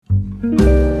All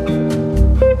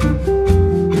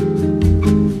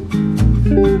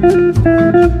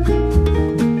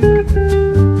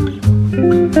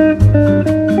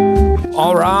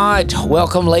right,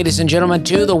 welcome, ladies and gentlemen,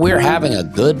 to the We're Having a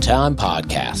Good Time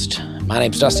podcast. My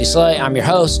name's Dusty Slay. I'm your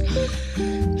host,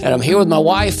 and I'm here with my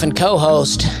wife and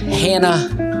co-host,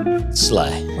 Hannah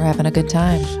Slay. We're having a good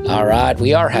time. All right,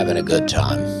 we are having a good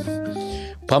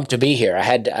time. Pumped to be here.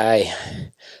 I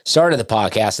started the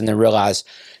podcast and then realized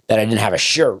that I didn't have a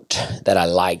shirt that I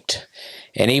liked.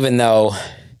 And even though,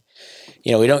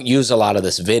 we don't use a lot of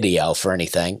this video for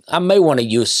anything, I may want to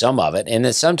use some of it. And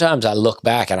then sometimes I look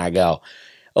back and I go,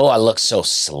 oh, I look so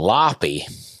sloppy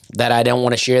that I don't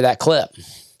want to share that clip.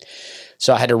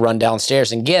 So I had to run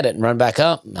downstairs and get it and run back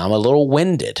up. I'm a little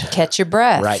winded. Catch your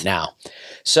breath. Right now.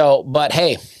 So, but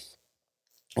hey,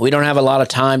 we don't have a lot of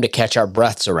time to catch our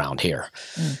breaths around here.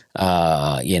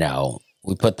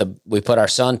 We put our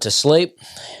son to sleep,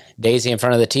 Daisy in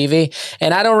front of the TV,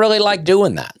 and I don't really like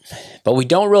doing that. But we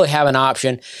don't really have an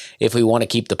option if we want to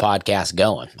keep the podcast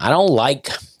going. I don't like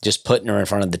just putting her in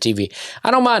front of the TV.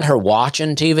 I don't mind her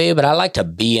watching TV, but I like to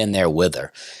be in there with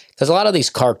her. Because a lot of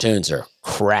these cartoons are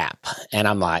crap. And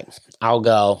I'm like, I'll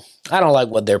go, I don't like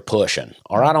what they're pushing,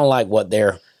 or I don't like what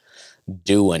they're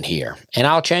doing here. And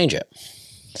I'll change it.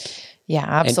 Yeah,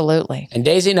 absolutely. And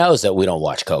Daisy knows that we don't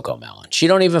watch Coco Melon. She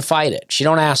don't even fight it. She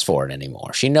don't ask for it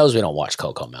anymore. She knows we don't watch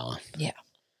Coco Melon. Yeah.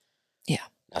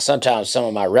 Now, sometimes some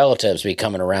of my relatives be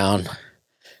coming around.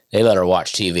 They let her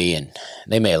watch TV, and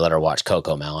they may let her watch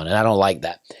Coco Melon, and I don't like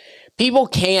that. People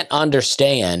can't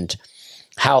understand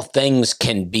how things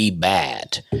can be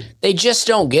bad. They just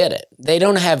don't get it. They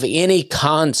don't have any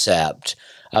concept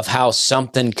of how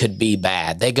something could be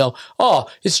bad. They go, oh,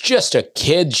 it's just a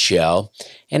kid's show.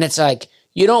 And it's like,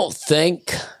 you don't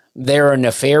think there are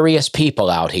nefarious people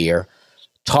out here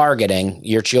targeting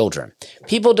your children.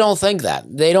 People don't think that.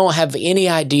 They don't have any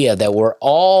idea that we're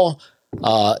all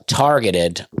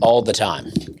targeted all the time.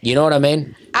 You know what I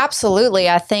mean? Absolutely.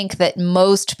 I think that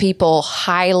most people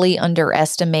highly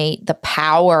underestimate the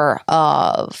power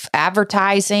of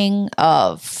advertising,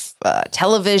 of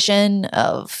television,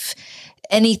 of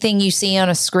anything you see on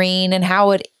a screen, and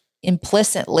how it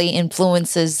implicitly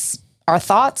influences our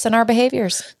thoughts and our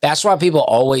behaviors. That's why people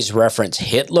always reference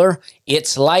Hitler.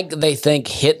 It's like they think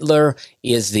Hitler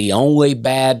is the only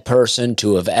bad person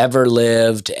to have ever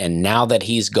lived, and now that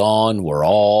he's gone, we're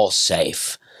all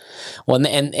safe. Well,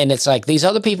 and it's like these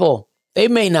other people, they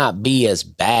may not be as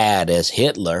bad as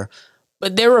Hitler,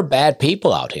 but there are bad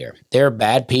people out here. There are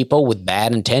bad people with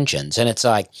bad intentions. And it's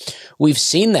like, we've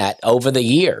seen that over the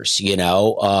years,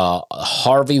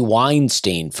 Harvey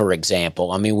Weinstein, for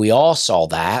example. I mean, we all saw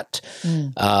that.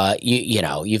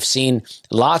 You've seen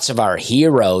lots of our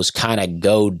heroes kind of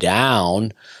go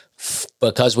down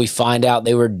because we find out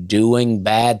they were doing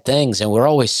bad things. And we're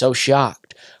always so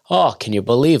shocked. Oh, can you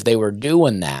believe they were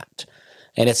doing that?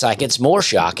 And it's like, it's more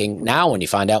shocking now when you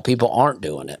find out people aren't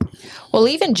doing it. Well,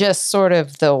 even just sort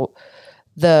of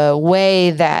the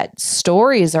way that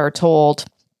stories are told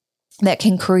that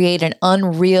can create an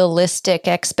unrealistic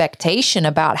expectation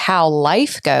about how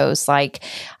life goes. Like,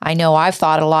 I know I've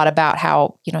thought a lot about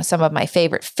how, some of my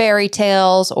favorite fairy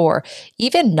tales or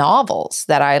even novels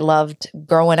that I loved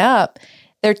growing up,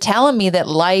 they're telling me that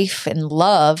life and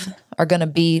love are going to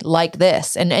be like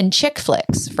this. And chick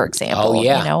flicks, for example, oh,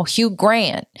 yeah. Hugh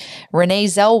Grant, Renee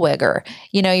Zellweger,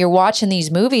 you're watching these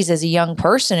movies as a young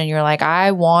person and you're like,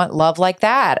 I want love like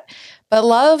that. But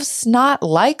love's not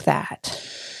like that.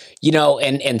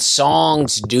 And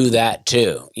songs do that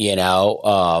too.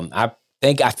 I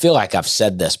feel like I've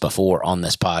said this before on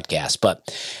this podcast,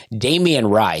 but Damien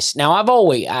Rice. Now, I've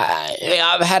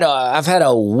had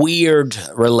a weird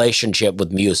relationship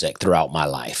with music throughout my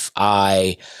life.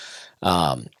 I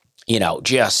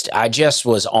just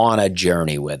was on a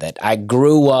journey with it. I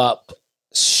grew up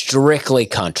strictly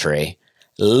country,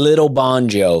 little Bon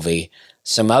Jovi.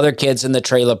 Some other kids in the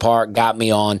trailer park got me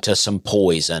on to some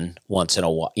Poison once in a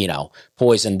while,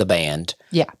 Poison the band.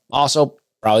 Yeah. Also,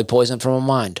 probably Poison from my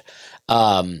mind.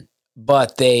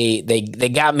 But they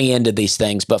got me into these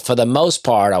things. But for the most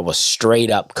part, I was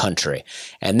straight up country.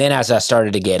 And then as I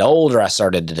started to get older, I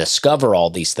started to discover all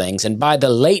these things. And by the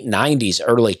late 90s,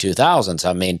 early 2000s,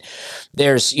 I mean,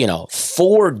 there's,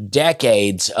 4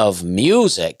 decades of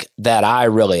music that I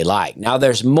really like. Now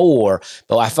there's more,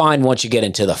 but I find once you get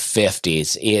into the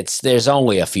 50s, there's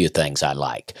only a few things I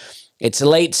like. It's the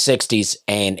late 60s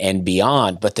and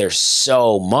beyond, but there's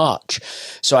so much.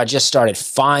 So I just started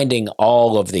finding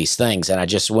all of these things, and I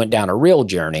just went down a real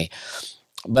journey.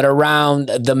 But around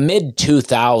the mid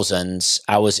 2000s,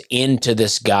 I was into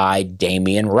this guy,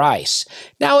 Damien Rice.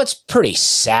 Now, it's pretty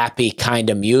sappy kind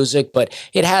of music, but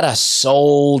it had a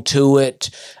soul to it.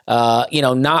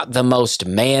 Not the most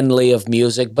manly of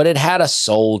music, but it had a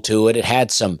soul to it. It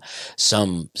had some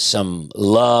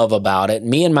love about it.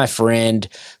 Me and my friend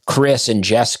Chris and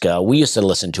Jessica, we used to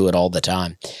listen to it all the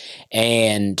time.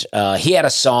 And he had a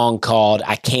song called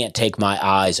 "I Can't Take My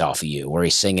Eyes Off of You," where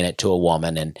he's singing it to a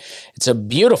woman. And it's a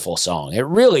beautiful song. It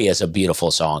really is a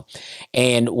beautiful song.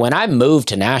 And when I moved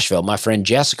to Nashville, my friend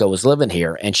Jessica was living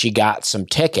here, and she got some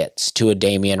tickets to a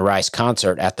Damien Rice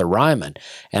concert at the Ryman.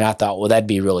 And I thought, well, that'd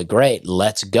be really great.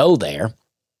 Let's go there.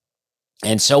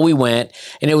 And so we went,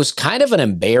 and it was kind of an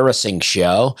embarrassing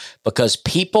show because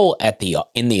people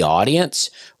in the audience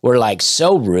were like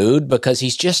so rude because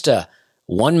he's just a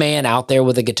one man out there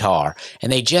with a guitar,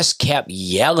 and they just kept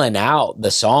yelling out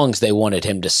the songs they wanted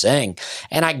him to sing.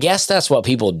 And I guess that's what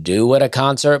people do at a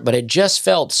concert, but it just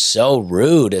felt so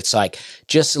rude. It's like,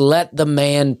 just let the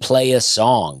man play his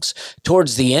songs.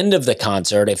 Towards the end of the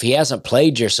concert, if he hasn't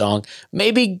played your song,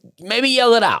 maybe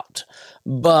yell it out.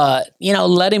 But,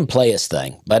 let him play his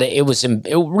thing. But it was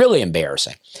really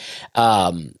embarrassing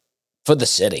for the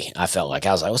city. I felt like,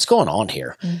 I was like, what's going on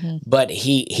here? Mm-hmm. But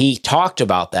he talked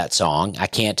about that song, "I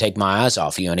Can't Take My Eyes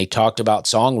Off You," and he talked about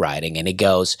songwriting. And he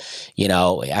goes,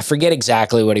 I forget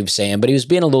exactly what he was saying, but he was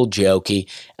being a little jokey.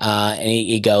 And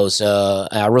he goes,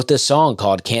 I wrote this song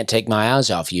called "Can't Take My Eyes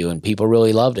Off You," and people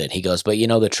really loved it. He goes, but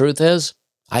the truth is,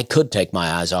 I could take my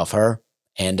eyes off her.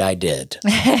 And I did.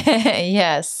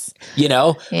 Yes.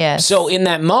 Yes. So in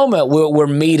that moment, we're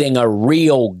meeting a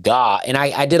real guy. And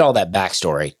I did all that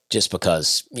backstory just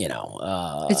because,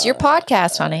 it's your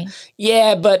podcast, honey.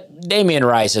 Yeah, but Damien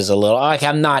Rice is a little,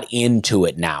 I'm not into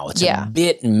it now. It's a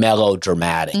bit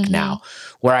melodramatic now,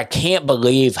 where I can't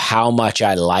believe how much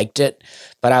I liked it.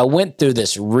 But I went through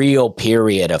this real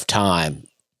period of time,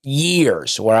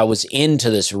 years, where I was into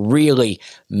this really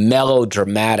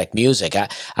melodramatic music. I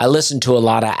listened to a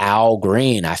lot of Al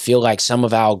Green. I feel like some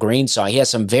of Al Green's songs, he has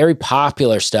some very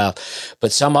popular stuff,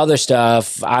 but some other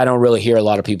stuff I don't really hear a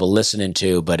lot of people listening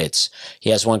to, but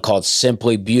he has one called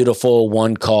 "Simply Beautiful,"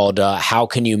 one called "How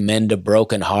Can You Mend a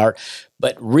Broken Heart?"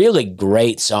 But really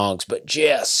great songs, but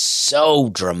just so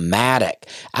dramatic.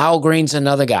 Al Green's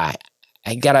another guy.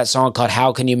 I got a song called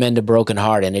 "How Can You Mend a Broken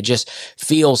Heart?" and it just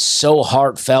feels so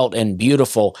heartfelt and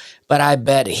beautiful. But I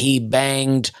bet he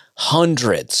banged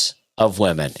hundreds of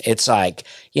women. It's like,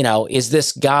 is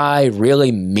this guy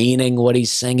really meaning what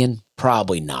he's singing?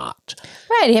 Probably not.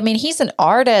 Right. I mean, he's an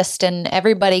artist, and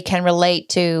everybody can relate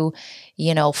to,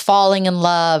 falling in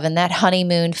love and that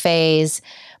honeymoon phase.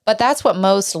 But that's what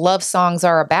most love songs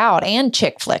are about, and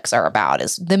chick flicks are about,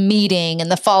 is the meeting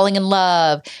and the falling in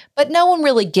love. But no one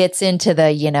really gets into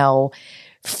the,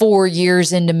 4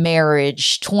 years into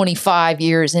marriage, 25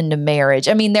 years into marriage.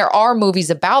 I mean, there are movies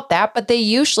about that, but they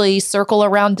usually circle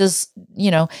around,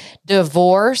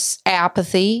 divorce,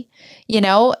 apathy,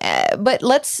 but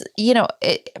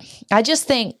I just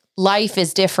think life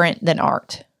is different than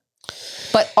art.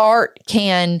 But art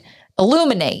can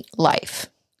illuminate life.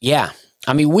 Yeah.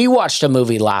 I mean, we watched a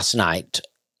movie last night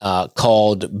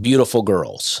called "Beautiful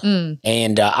Girls."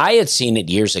 And I had seen it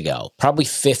years ago, probably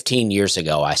 15 years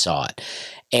ago I saw it.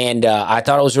 And I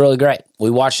thought it was really great.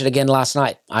 We watched it again last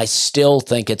night. I still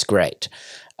think it's great.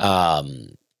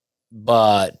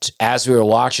 But as we were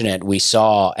watching it, we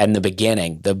saw in the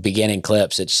beginning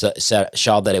clips, it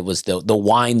showed that it was the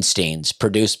Weinsteins,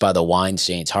 produced by the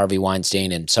Weinsteins, Harvey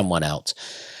Weinstein and someone else.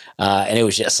 And it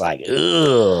was just like,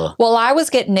 ugh. Well, I was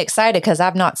getting excited because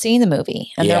I've not seen the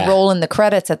movie, and they're rolling the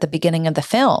credits at the beginning of the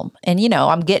film. And,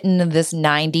 I'm getting this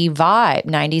 90s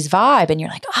vibe. And you're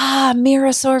like,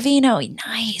 Mira Sorvino,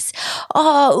 nice.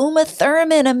 Oh, Uma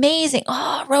Thurman, amazing.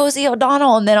 Oh, Rosie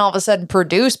O'Donnell. And then all of a sudden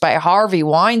produced by Harvey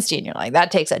Weinstein. You're like,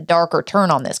 that takes a darker turn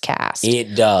on this cast.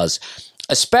 It does.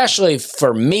 Especially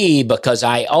for me, because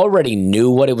I already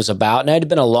knew what it was about. And it had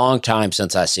been a long time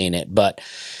since I seen it. But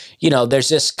there's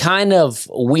this kind of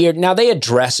weird. Now, they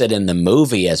address it in the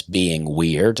movie as being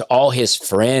weird. All his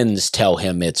friends tell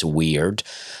him it's weird.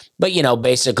 But,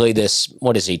 basically this,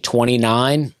 what is he,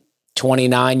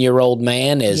 29-year-old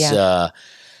man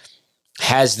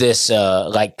has this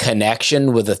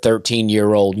connection with a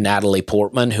 13-year-old Natalie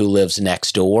Portman who lives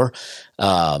next door.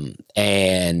 He's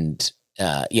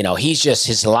just,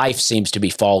 his life seems to be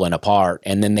falling apart.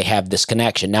 And then they have this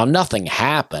connection. Now, nothing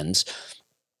happens.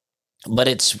 But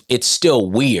it's still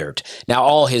weird. Now,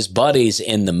 all his buddies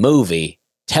in the movie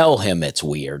tell him it's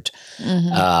weird.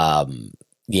 Mm-hmm.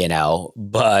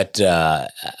 but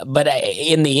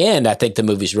in the end, I think the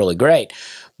movie's really great.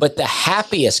 But the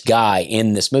happiest guy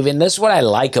in this movie, and this is what I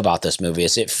like about this movie,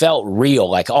 is it felt real.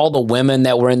 Like all the women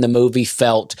that were in the movie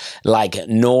felt like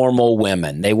normal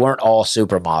women. They weren't all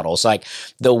supermodels. Like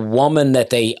the woman that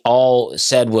they all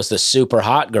said was the super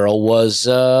hot girl was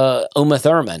Uma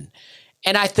Thurman.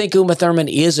 And I think Uma Thurman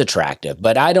is attractive,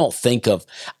 but I don't think of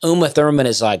Uma Thurman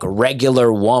as like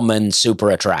regular woman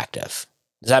super attractive.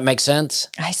 Does that make sense?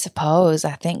 I suppose.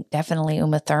 I think definitely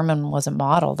Uma Thurman was a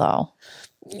model, though.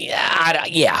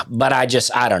 Yeah, but I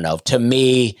don't know. To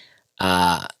me,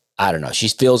 I don't know. She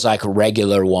feels like a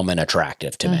regular woman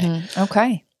attractive to me.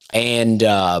 Okay. And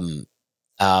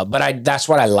but that's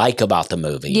what I like about the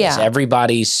movie. Yeah. Is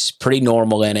everybody's pretty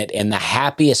normal in it, and the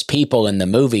happiest people in the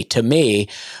movie to me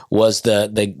was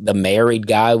the married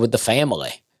guy with the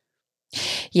family.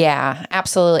 Yeah,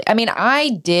 absolutely. I mean,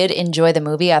 I did enjoy the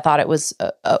movie. I thought it was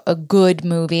a good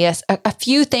movie. A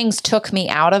few things took me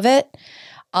out of it.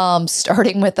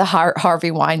 Starting with the Harvey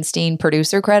Weinstein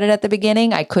producer credit at the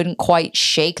beginning. I couldn't quite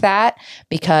shake that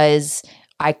because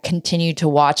I continued to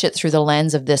watch it through the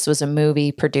lens of this was a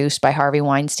movie produced by Harvey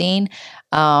Weinstein.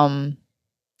 And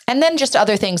then just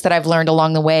other things that I've learned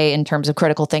along the way in terms of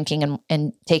critical thinking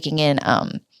and taking in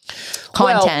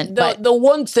content.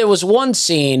 Well, there was one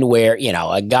scene where,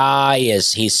 a guy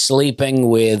he's sleeping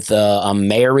with a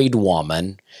married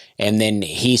woman. And then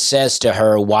he says to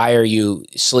her, "Why are you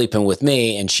sleeping with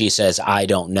me?" And she says, "I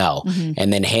don't know."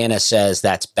 And then Hannah says,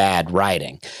 "That's bad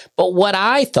writing." But what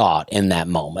I thought in that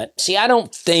moment, see, I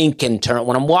don't think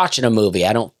when I'm watching a movie,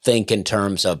 I don't think in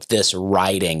terms of this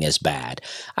writing is bad.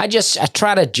 I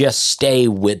try to just stay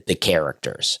with the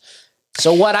characters.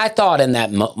 So what I thought in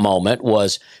that moment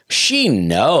was she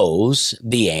knows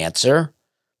the answer,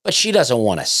 but she doesn't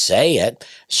want to say it.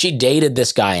 She dated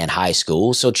this guy in high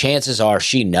school, so chances are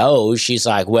she knows. She's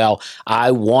like, well,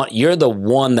 you're the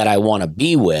one that I want to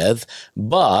be with,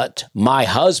 but my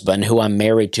husband, who I'm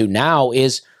married to now,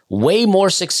 is way more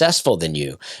successful than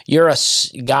you. You're a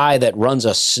guy that runs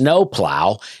a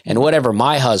snowplow, and whatever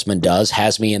my husband does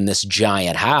has me in this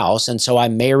giant house, and so I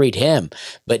married him.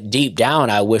 But deep down,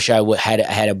 I wish I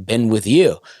had been with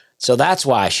you. So that's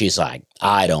why she's like,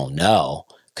 I don't know.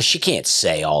 Because she can't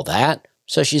say all that.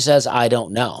 So she says, I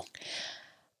don't know.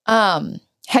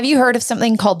 Have you heard of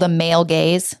something called the male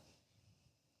gaze?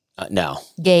 No.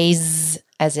 Gaze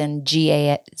as in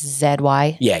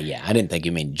G-A-Z-Y? Yeah. I didn't think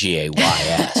you mean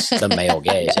G-A-Y-S, the male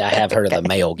gaze. I have heard of the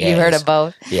male gaze. You've heard of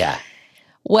both? Yeah.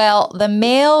 Well, the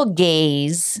male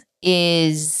gaze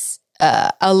is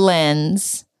a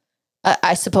lens,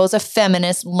 I suppose a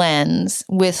feminist lens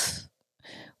with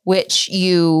which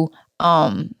you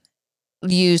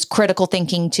use critical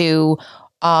thinking to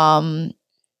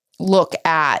look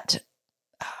at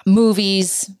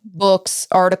movies, books,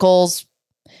 articles,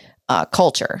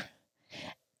 culture.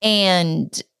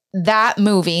 And that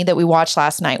movie that we watched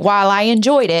last night, while I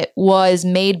enjoyed it, was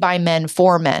made by men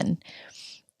for men.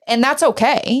 And that's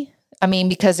okay. I mean,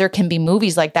 because there can be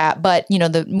movies like that. But,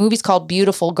 the movie's called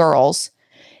Beautiful Girls.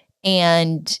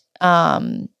 And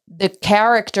the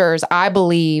characters, I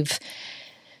believe,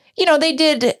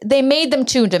 they made them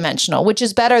two-dimensional, which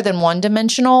is better than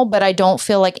one-dimensional, but I don't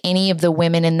feel like any of the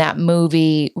women in that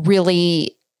movie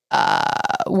really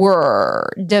were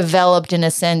developed in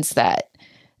a sense that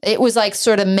it was like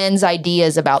sort of men's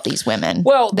ideas about these women.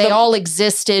 Well, they all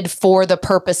existed for the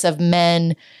purpose of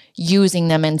men using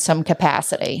them in some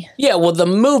capacity. Yeah, well, the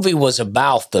movie was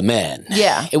about the men.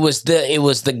 Yeah. It was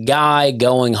the guy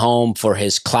going home for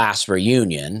his class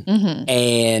reunion,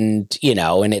 and,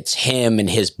 and it's him and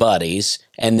his buddies,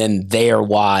 and then their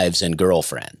wives and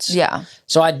girlfriends. Yeah.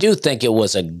 So I do think it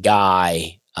was a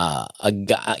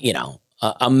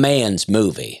man's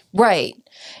movie. Right.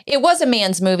 It was a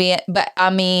man's movie, but I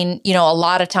mean, a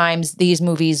lot of times these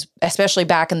movies, especially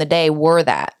back in the day, were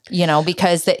that,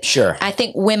 because Sure. I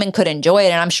think women could enjoy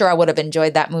it. And I'm sure I would have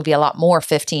enjoyed that movie a lot more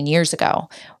 15 years ago.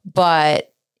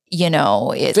 But,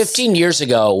 it's 15 years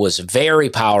ago was very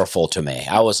powerful to me.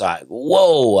 I was like,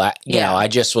 whoa, I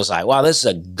just was like, wow, this is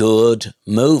a good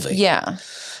movie. Yeah.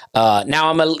 Now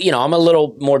I'm a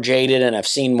little more jaded and I've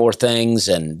seen more things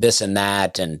and this and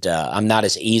that, and I'm not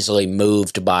as easily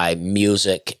moved by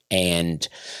music and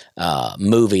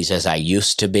movies as I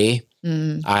used to be.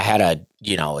 I had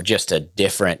just a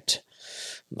different,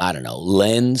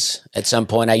 lens at some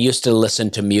point. I used to listen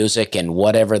to music and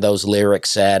whatever those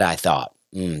lyrics said, I thought,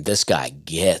 this guy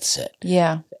gets it.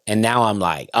 Yeah. And now I'm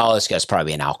like, oh, this guy's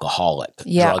probably an alcoholic,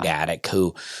 drug addict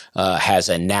who has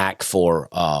a knack for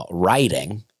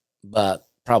writing, but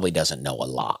probably doesn't know a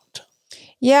lot.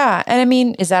 Yeah. And I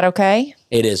mean, is that okay?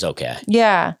 It is okay.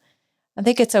 Yeah. I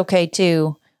think it's okay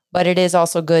too, but it is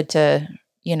also good to,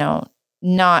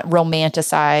 not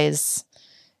romanticize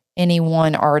any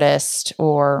one artist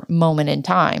or moment in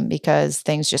time because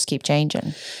things just keep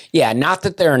changing. Yeah, not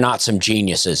that there are not some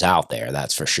geniuses out there,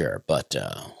 that's for sure. But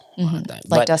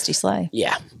like Dusty Slay.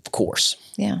 Yeah, of course.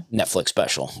 Yeah, Netflix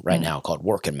special right now called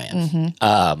Working Man.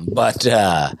 Mm-hmm. But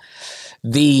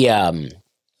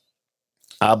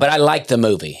I like the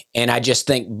movie, and I just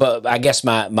think. But I guess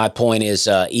my point is,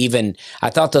 even I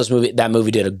thought that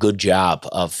movie did a good job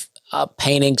of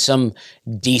painting some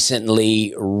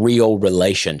decently real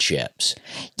relationships.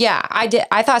 Yeah, I did.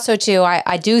 I thought so too.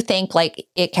 I do think like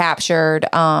it captured,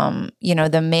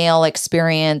 the male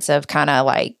experience of kind of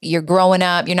like you're growing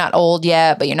up, you're not old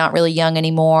yet, but you're not really young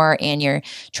anymore, and you're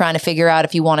trying to figure out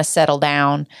if you want to settle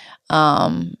down.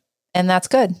 And that's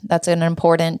good. That's an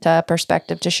important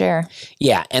perspective to share.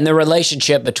 Yeah, and the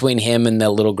relationship between him and the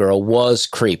little girl was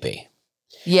creepy.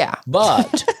 Yeah.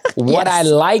 But what I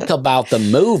like about the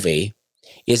movie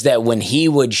is that when he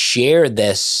would share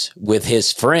this with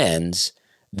his friends,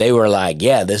 they were like,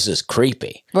 yeah, this is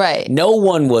creepy. Right. No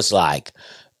one was like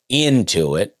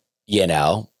into it,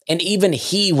 and even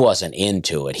he wasn't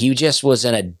into it. He just was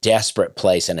in a desperate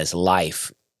place in his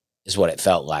life, is what it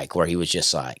felt like, where he was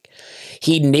just like,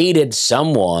 he needed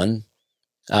someone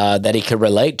that he could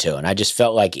relate to. And I just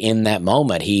felt like in that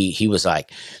moment, he was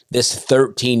like, this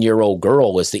 13-year-old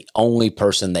girl is the only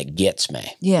person that gets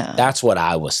me. Yeah. That's what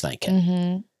I was thinking.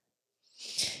 Mm-hmm.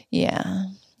 Yeah.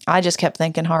 I just kept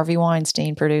thinking Harvey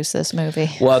Weinstein produced this movie.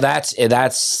 Well, that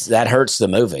hurts the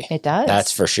movie. It does.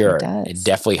 That's for sure. It does. It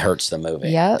definitely hurts the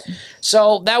movie. Yep.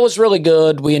 So that was really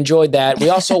good. We enjoyed that. We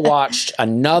also watched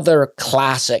another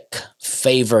classic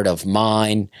favorite of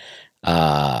mine,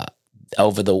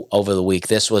 over the week.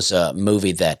 This was a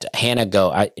movie that Hannah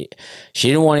she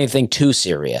didn't want anything too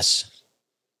serious,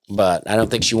 but I don't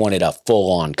think she wanted a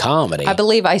full-on comedy. I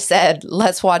believe I said,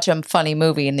 let's watch a funny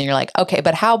movie. And then you're like, okay,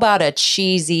 but how about a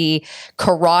cheesy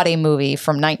karate movie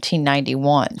from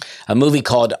 1991? A movie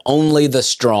called Only the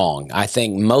Strong. I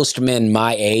think most men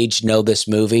my age know this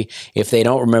movie. If they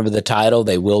don't remember the title,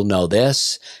 they will know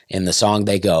this. In the song,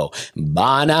 they go,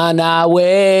 banana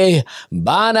way,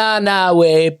 banana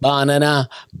way, banana,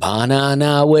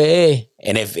 banana way.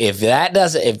 And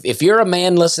if you're a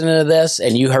man listening to this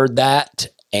and you heard that,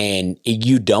 and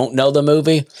you don't know the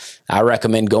movie, I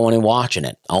recommend going and watching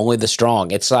it. Only the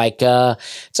Strong. It's like a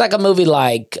movie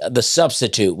like The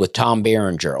Substitute with Tom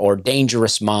Berenger or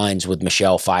Dangerous Minds with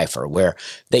Michelle Pfeiffer, where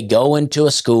they go into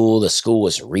a school. The school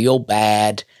is real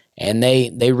bad, and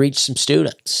they reach some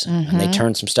students and they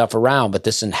turn some stuff around. But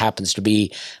this happens to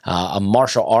be a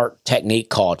martial art technique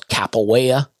called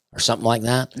capoeira or something like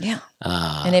that. Yeah.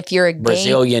 And if you're a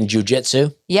Brazilian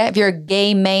jiu-jitsu. Yeah, if you're a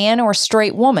gay man or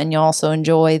straight woman, you'll also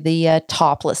enjoy the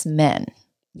topless men.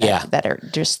 That are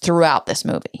just throughout this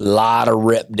movie. A lot of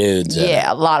ripped dudes.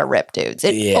 Yeah, a lot of ripped dudes.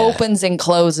 It opens and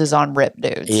closes on ripped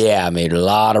dudes. Yeah, I mean, a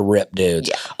lot of ripped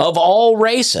dudes of all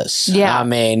races. Yeah. I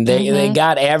mean, they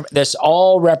got there's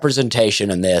all representation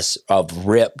in this of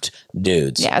ripped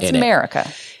dudes. Yeah, it's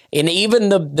America. And even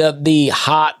the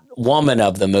hot woman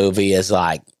of the movie is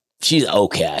like, she's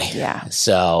okay. Yeah.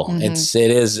 So this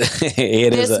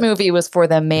movie was for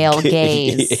the male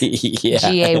gaze.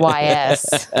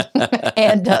 GAYS.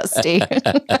 And Dusty.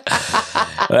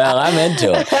 Well, I'm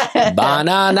into it.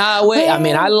 Banana way. I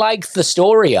mean, I like the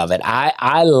story of it.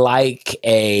 I like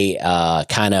a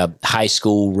kind of high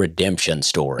school redemption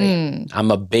story. I'm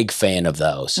a big fan of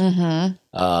those.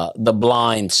 The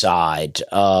Blind Side.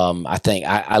 I think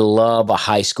I love a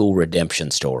high school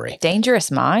redemption story. Dangerous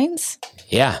Minds?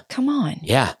 Yeah. Come on.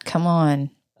 Yeah. Come on.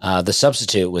 The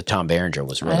Substitute with Tom Berenger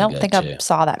was really good, I don't think I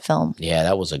saw that film. Yeah,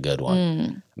 that was a good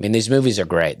one. I mean, these movies are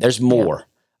great. There's more.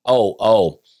 Yeah.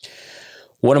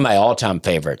 One of my all-time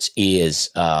favorites is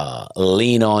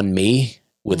Lean on Me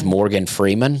with Morgan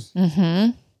Freeman.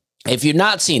 If you've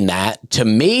not seen that, to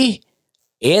me,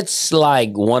 it's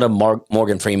like one of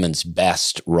Morgan Freeman's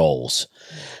best roles.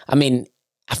 I mean,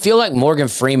 I feel like Morgan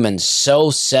Freeman's so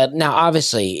set. Now,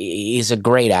 obviously, he's a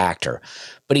great actor,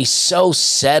 but he's so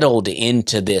settled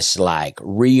into this like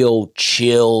real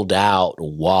chilled out,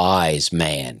 wise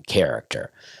man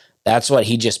character. That's what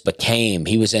he just became.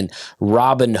 He was in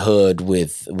Robin Hood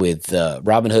with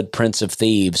Robin Hood, Prince of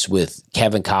Thieves with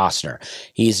Kevin Costner.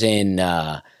 He's in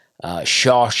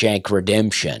Shawshank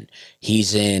Redemption.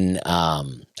 He's in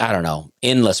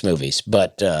endless movies,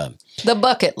 but. The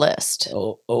Bucket List.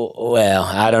 Well,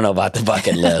 I don't know about the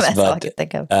bucket list. That's all I could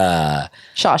think of.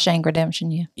 Shawshank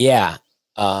Redemption, yeah. Yeah.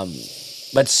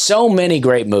 But so many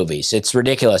great movies. It's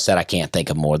ridiculous that I can't think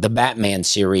of more. The Batman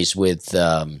series with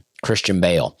Christian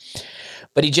Bale.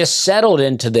 But he just settled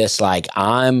into this, like,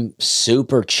 I'm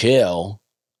super chill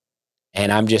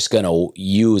and I'm just going to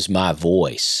use my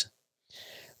voice.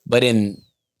 But in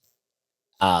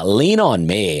Lean on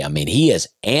Me, I mean, he is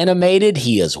animated,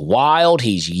 he is wild,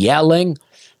 he's yelling,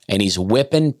 and he's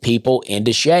whipping people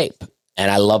into shape.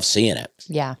 And I love seeing it.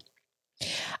 Yeah.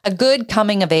 A good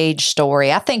coming of age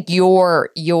story. I think your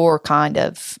kind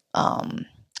of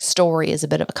story is a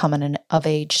bit of a coming of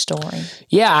age story.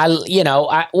 Yeah,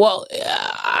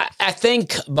 I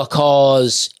think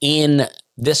because in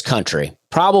this country,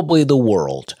 probably the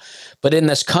world, but in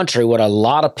this country, what a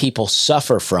lot of people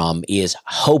suffer from is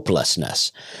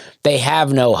hopelessness. They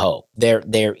have no hope.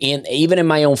 They're in, even in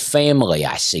my own family,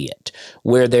 I see it,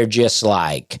 where they're just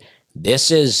like,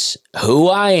 this is who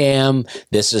I am.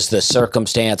 This is the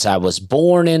circumstance I was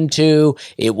born into.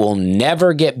 It will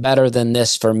never get better than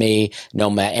this for me. No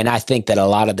matter. And I think that a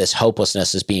lot of this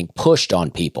hopelessness is being pushed on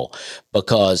people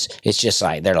because it's just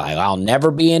like, they're like, I'll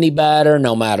never be any better.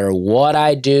 No matter what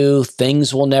I do,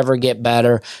 things will never get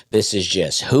better. This is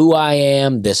just who I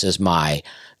am. This is my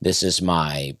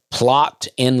plot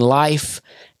in life.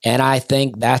 And I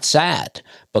think that's sad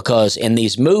because in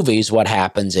these movies, what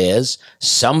happens is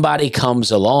somebody comes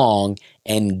along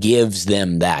and gives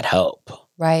them that hope.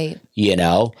 Right. And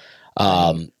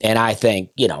I think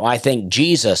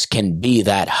Jesus can be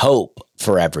that hope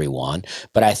for everyone.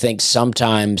 But I think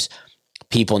sometimes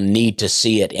people need to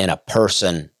see it in a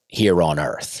person here on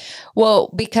earth.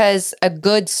 Well, because a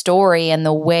good story and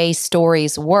the way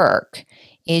stories work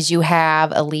is you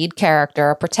have a lead character,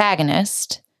 a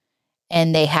protagonist,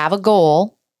 and they have a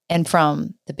goal, and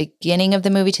from the beginning of the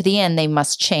movie to the end, they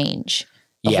must change.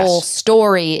 The whole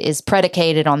story is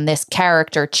predicated on this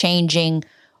character changing,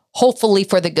 hopefully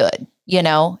for the good,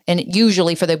 and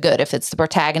usually for the good if it's the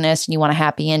protagonist and you want a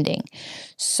happy ending.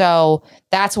 So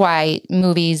that's why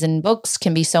movies and books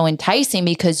can be so enticing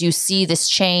because you see this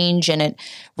change and it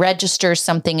registers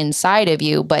something inside of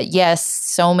you. But yes,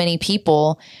 so many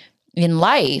people in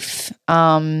life,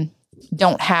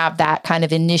 don't have that kind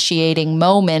of initiating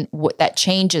moment that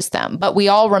changes them. But we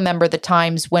all remember the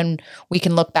times when we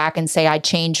can look back and say, I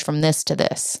changed from this to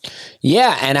this.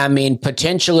 Yeah. And I mean,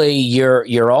 potentially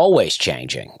you're always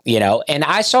changing, and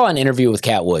I saw an interview with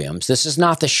Cat Williams. This is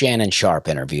not the Shannon Sharp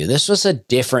interview. This was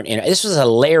this was a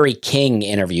Larry King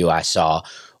interview I saw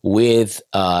with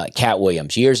Cat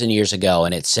Williams years and years ago.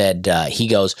 And it said, he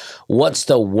goes, what's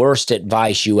the worst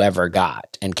advice you ever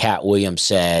got? And Cat Williams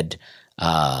said,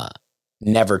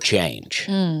 never change.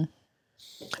 And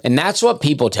that's what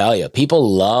people tell you. People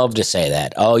love to say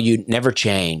that. Oh, you never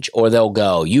change. Or they'll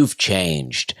go, you've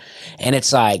changed. And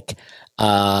it's like,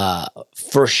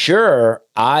 for sure,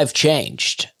 I've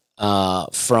changed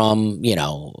from,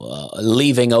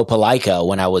 leaving Opelika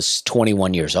when I was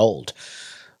 21 years old.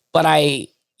 But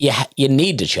you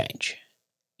need to change.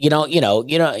 You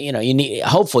need,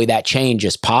 hopefully that change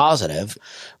is positive,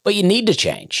 but you need to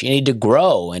change. You need to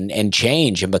grow and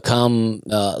change and become,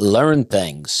 learn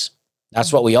things.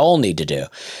 That's what we all need to do.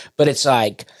 But it's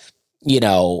like,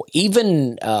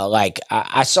 even like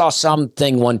I saw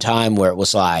something one time where it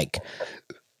was like,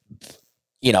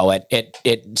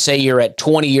 say you're at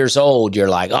 20 years old, you're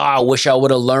like, oh, I wish I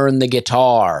would have learned the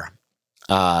guitar.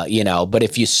 But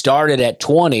if you started at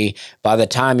 20, by the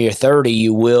time you're 30,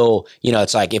 you will,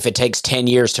 it's like if it takes 10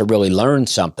 years to really learn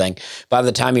something, by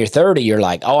the time you're 30, you're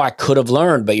like, oh, I could have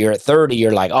learned. But you're at 30,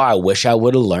 you're like, oh, I wish I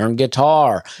would have learned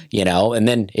guitar, and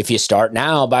then if you start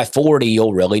now, by 40,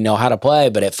 you'll really know how to play.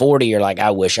 But at 40, you're like,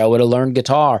 I wish I would have learned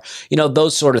guitar,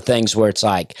 those sort of things where it's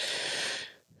like,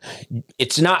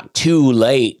 it's not too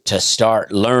late to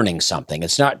start learning something.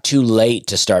 It's not too late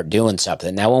to start doing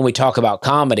something. Now, when we talk about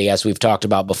comedy, as we've talked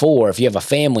about before, if you have a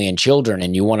family and children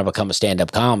and you want to become a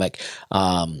stand-up comic,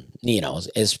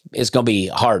 it's going to be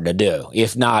hard to do,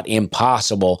 if not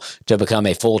impossible, to become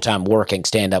a full-time working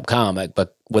stand-up comic,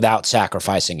 but without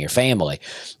sacrificing your family.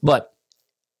 But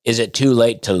is it too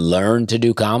late to learn to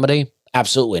do comedy?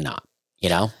 Absolutely not.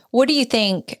 What do you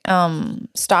think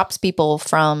stops people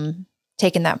from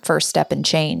taking that first step and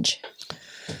change?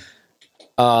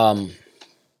 Well,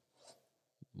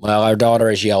 our daughter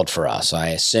has yelled for us. I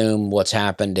assume what's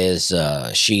happened is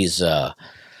she's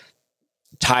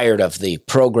tired of the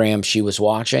program she was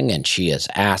watching, and she is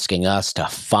asking us to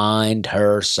find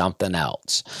her something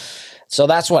else. So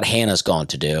that's what Hannah's going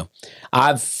to do.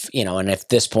 And at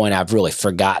this point, I've really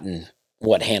forgotten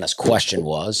what Hannah's question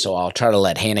was, so I'll try to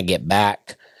let Hannah get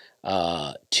back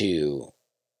to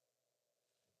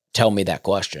tell me that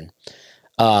question.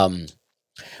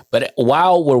 But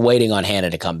while we're waiting on Hannah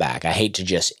to come back, I hate to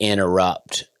just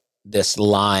interrupt this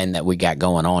line that we got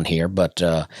going on here, but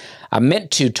I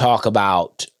meant to talk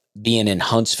about being in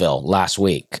Huntsville last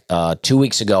week. 2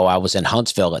 weeks ago, I was in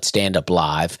Huntsville at Stand Up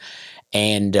Live.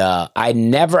 And I've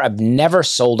never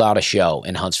sold out a show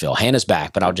in Huntsville. Hannah's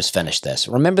back, but I'll just finish this.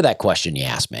 Remember that question you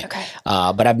asked me. Okay.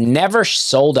 But I've never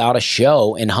sold out a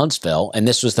show in Huntsville. And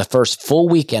this was the first full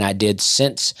weekend I did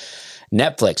since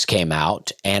Netflix came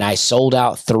out. And I sold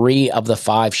out 3 of the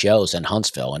 5 shows in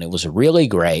Huntsville. And it was really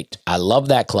great. I love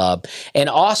that club. And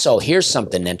also, here's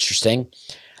something interesting.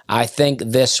 I think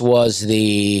this was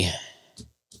the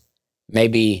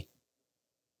maybe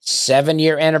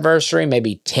 7-year anniversary,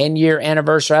 maybe 10-year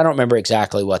anniversary. I don't remember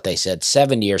exactly what they said.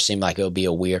 7 years seemed like it would be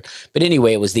a weird. But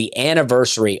anyway, it was the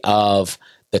anniversary of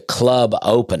the club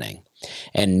opening.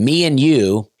 And me and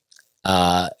you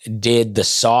did the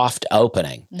soft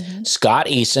opening. Mm-hmm. Scott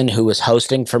Eason, who was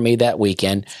hosting for me that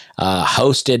weekend,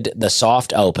 hosted the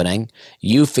soft opening.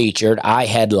 You featured, I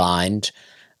headlined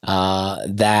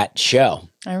that show.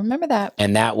 I remember that.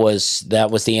 And that was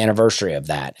the anniversary of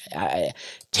that.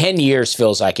 10 years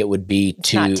feels like it would be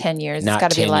it's not 10 years. It's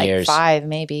got to be like years. 5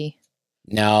 maybe.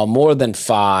 No, more than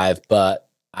 5, but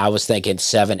I was thinking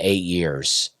 7, 8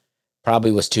 years.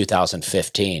 Probably was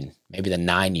 2015, maybe the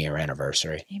 9-year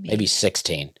anniversary, maybe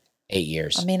 16, 8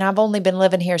 years. I mean, I've only been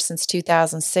living here since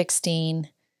 2016,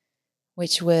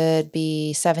 which would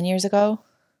be 7 years ago.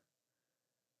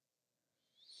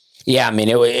 Yeah, I mean,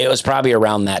 it was probably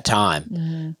around that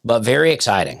time, but very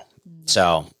exciting.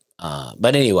 So,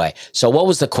 but anyway, so what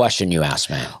was the question you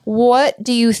asked me? What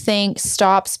do you think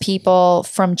stops people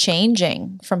from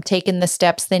changing, from taking the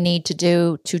steps they need to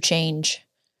do to change?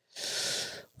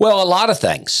 Well, a lot of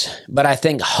things, but I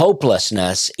think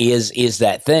hopelessness is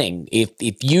that thing.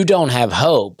 If you don't have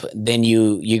hope, then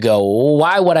you go, well,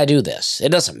 why would I do this? It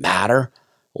doesn't matter.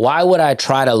 Why would I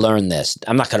try to learn this?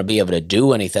 I'm not going to be able to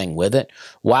do anything with it.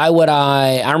 Why would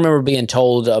I remember being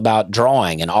told about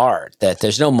drawing and art, that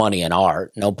there's no money in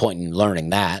art, no point in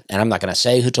learning that. And I'm not going to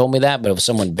say who told me that, but it was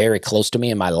someone very close to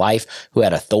me in my life who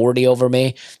had authority over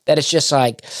me, that it's just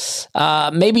like,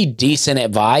 maybe decent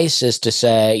advice is to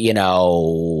say,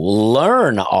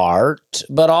 learn art,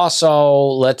 but also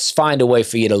let's find a way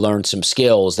for you to learn some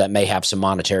skills that may have some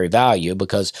monetary value,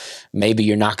 because maybe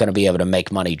you're not going to be able to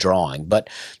make money drawing. But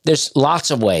there's lots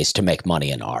of ways to make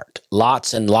money in art,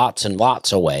 lots and lots and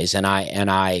lots of ways. And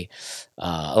I,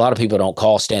 a lot of people don't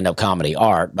call stand-up comedy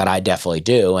art, but I definitely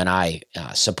do. And I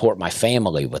support my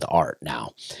family with art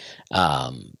now.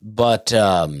 But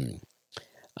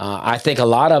I think a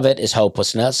lot of it is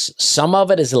hopelessness. Some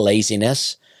of it is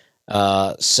laziness.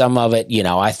 Some of it,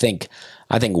 I think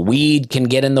weed can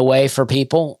get in the way for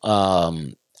people.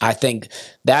 I think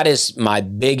that is my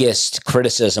biggest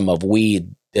criticism of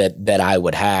weed that I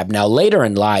would have. Now, later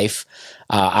in life,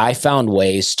 I found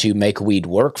ways to make weed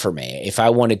work for me. If I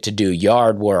wanted to do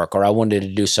yard work, or I wanted to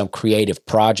do some creative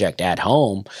project at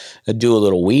home, I'd do a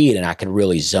little weed and I could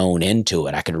really zone into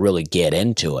it. I could really get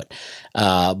into it.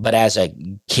 But as a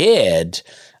kid,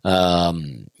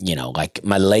 like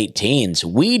my late teens,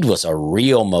 weed was a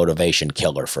real motivation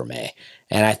killer for me.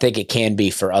 And I think it can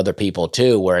be for other people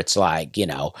too, where it's like,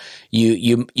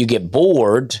 you get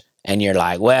bored and you're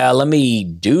like, well, let me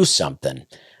do something.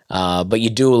 But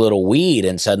you do a little weed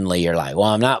and suddenly you're like, well,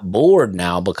 I'm not bored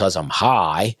now because I'm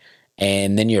high.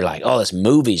 And then you're like, oh, this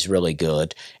movie's really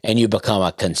good. And you become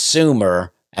a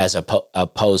consumer as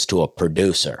opposed to a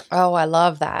producer. Oh, I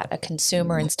love that. A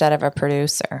consumer instead of a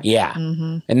producer. Yeah.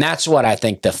 Mm-hmm. And that's what I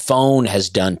think the phone has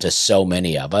done to so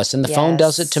many of us. And the phone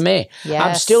does it to me. Yes.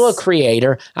 I'm still a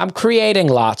creator. I'm creating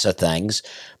lots of things.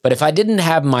 But if I didn't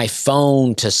have my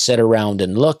phone to sit around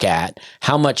and look at,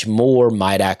 how much more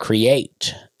might I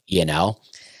create,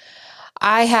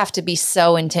 I have to be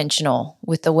so intentional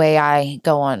with the way I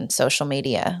go on social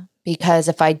media, because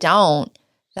if I don't,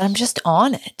 then I'm just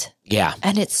on it. Yeah.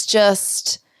 And it's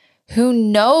just, who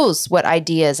knows what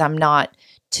ideas I'm not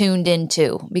tuned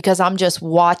into, because I'm just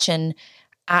watching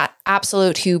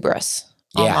absolute hubris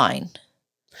online.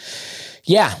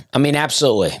 Yeah. I mean,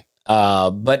 absolutely.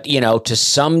 But, to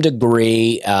some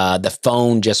degree, the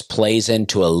phone just plays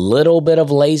into a little bit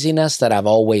of laziness that I've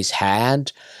always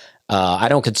had. I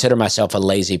don't consider myself a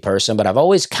lazy person, but I've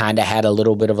always kind of had a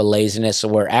little bit of a laziness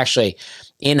where actually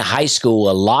in high school,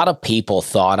 a lot of people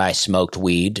thought I smoked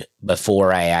weed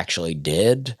before I actually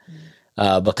did,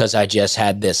 because I just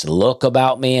had this look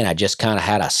about me and I just kind of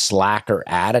had a slacker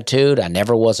attitude. I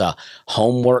never was a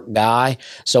homework guy.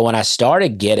 So when I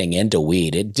started getting into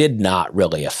weed, it did not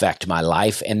really affect my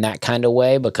life in that kind of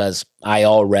way, because I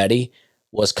already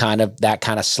was kind of that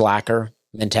kind of slacker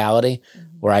mentality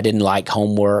where I didn't like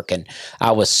homework, and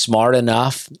I was smart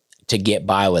enough to get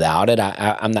by without it.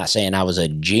 I'm not saying I was a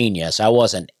genius. I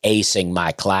wasn't acing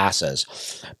my classes,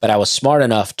 but I was smart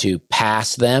enough to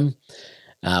pass them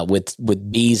with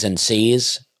B's and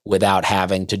C's without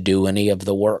having to do any of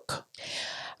the work.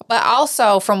 But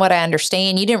also, from what I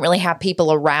understand, you didn't really have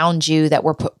people around you that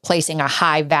were placing a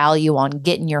high value on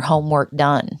getting your homework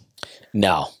done.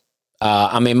 No.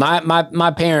 I mean,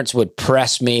 my parents would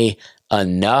press me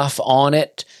enough on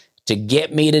it to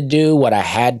get me to do what I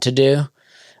had to do.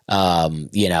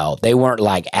 They weren't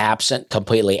like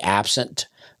completely absent.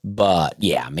 But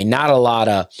yeah, I mean,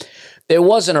 there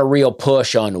wasn't a real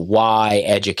push on why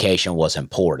education was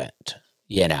important,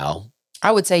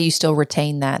 I would say you still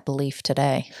retain that belief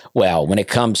today. Well, when it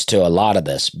comes to a lot of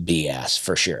this BS,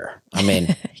 for sure. I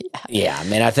mean,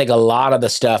 I think a lot of the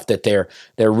stuff that they're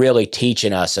really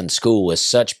teaching us in school is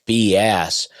such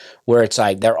BS, where it's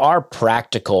like there are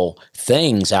practical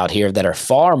things out here that are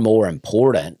far more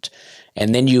important.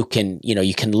 And then you can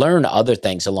learn other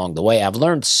things along the way. I've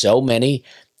learned so many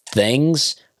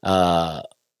things,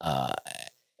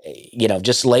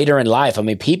 just later in life. I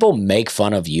mean, people make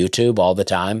fun of YouTube all the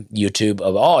time. YouTube,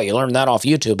 you learned that off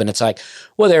YouTube. And it's like,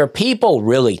 well, there are people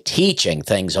really teaching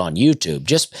things on YouTube.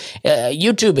 Just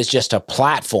YouTube is just a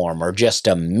platform or just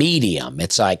a medium.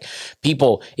 It's like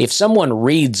people, if someone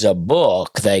reads a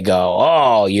book, they go,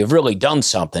 oh, you've really done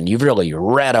something. You've really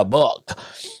read a book.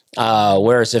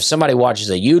 Whereas if somebody watches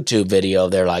a YouTube video,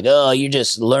 they're like, oh, you're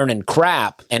just learning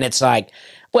crap. And it's like,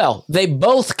 well, they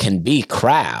both can be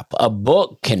crap. A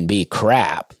book can be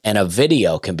crap and a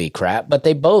video can be crap, but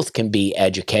they both can be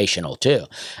educational too.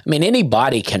 I mean,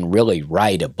 anybody can really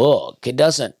write a book.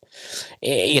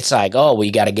 It's like, oh,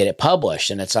 we got to get it published.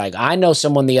 And it's like, I know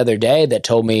someone the other day that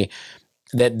told me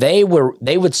that they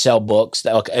would sell books.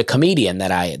 A comedian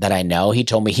that I know, he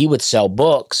told me he would sell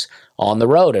books on the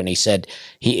road. And he said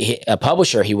a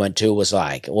publisher he went to was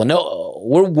like, well, no,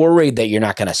 we're worried that you're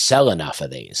not going to sell enough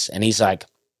of these. And he's like,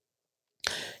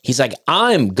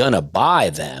 I'm going to buy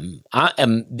them.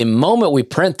 The moment we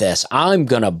print this, I'm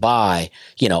going to buy,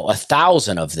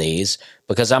 1,000 of these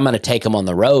because I'm going to take them on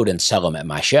the road and sell them at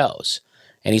my shows.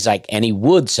 And he's like, and he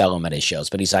would sell them at his shows,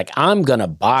 but he's like, I'm going to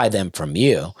buy them from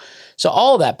you. So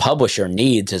all that publisher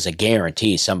needs is a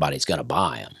guarantee somebody's going to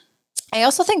buy them. I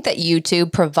also think that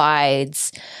YouTube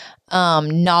provides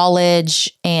knowledge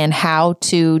and how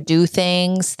to do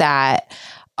things that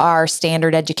our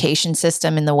standard education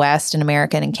system in the West and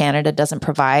America and Canada doesn't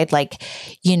provide. Like,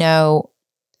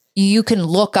 you can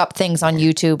look up things on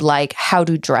YouTube like how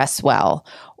to dress well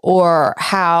or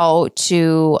how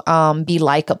to be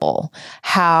likable,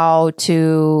 how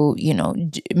to,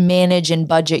 manage and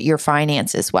budget your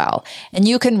finances well. And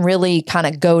you can really kind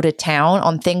of go to town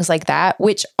on things like that,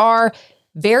 which are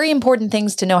very important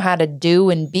things to know how to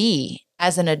do and be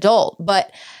as an adult.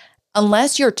 But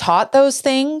unless you're taught those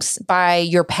things by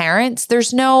your parents,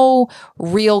 there's no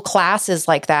real classes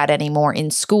like that anymore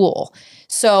in school.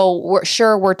 So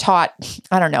we're taught,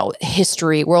 I don't know,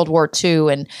 history, World War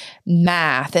II and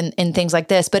math and things like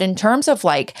this. But in terms of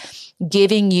like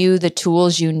giving you the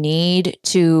tools you need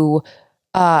to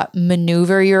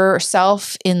maneuver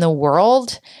yourself in the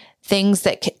world, things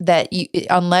that you,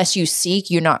 unless you seek,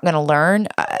 you're not going to learn.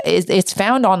 It's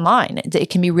found online. It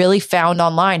can be really found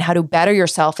online, how to better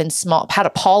yourself how to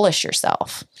polish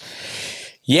yourself.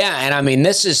 Yeah. And I mean,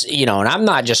 this is, and I'm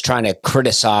not just trying to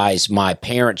criticize my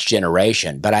parents'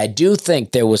 generation, but I do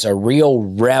think there was a real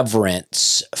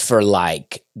reverence for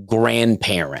like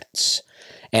grandparents.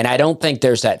 And I don't think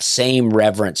there's that same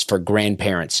reverence for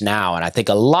grandparents now. And I think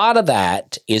a lot of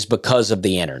that is because of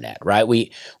the internet, right?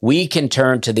 We can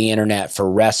turn to the internet for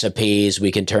recipes.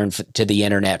 We can turn to the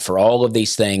internet for all of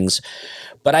these things.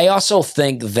 But I also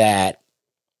think that,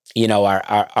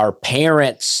 our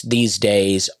parents these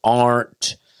days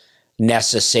aren't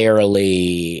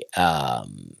necessarily, I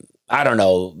don't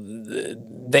know,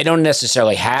 they don't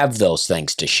necessarily have those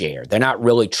things to share. They're not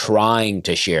really trying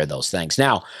to share those things.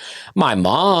 Now, my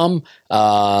mom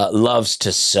loves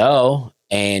to sew,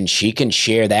 and she can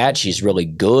share that. She's really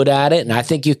good at it. And I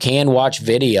think you can watch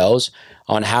videos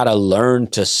on how to learn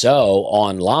to sew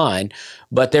online,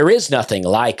 but there is nothing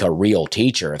like a real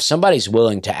teacher. If somebody's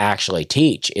willing to actually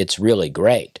teach, it's really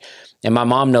great. And my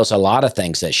mom knows a lot of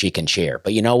things that she can share.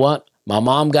 But you know what? My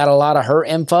mom got a lot of her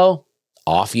info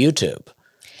off YouTube.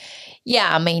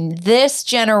 Yeah, I mean, this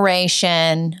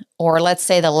generation, or let's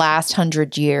say the last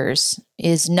 100 years,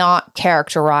 is not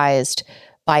characterized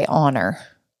by honor.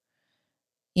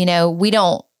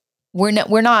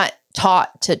 We're not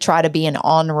taught to try to be an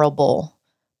honorable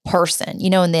person.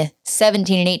 In the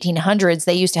 17 and 1800s,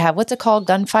 they used to have, what's it called?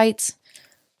 Gunfights?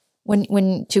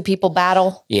 when two people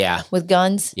battle Yeah. with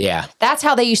guns. Yeah. That's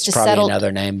how they used to Probably settle.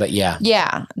 another name, but yeah.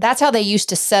 Yeah. That's how they used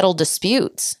to settle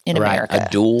disputes in America. A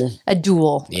duel. A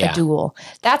duel. Yeah. A duel.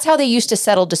 That's how they used to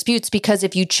settle disputes, because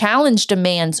if you challenged a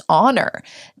man's honor,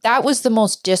 that was the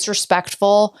most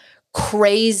disrespectful,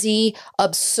 crazy,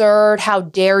 absurd, how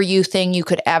dare you thing you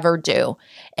could ever do.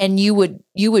 And you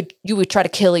would try to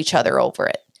kill each other over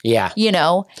it. Yeah. You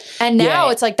know, and now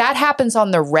it's like that happens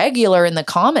on the regular in the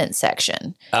comment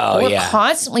section. Oh, we're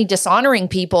constantly dishonoring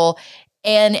people,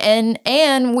 and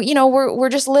you know, we're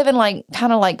just living like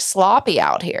kind of like sloppy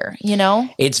out here, you know?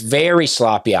 It's very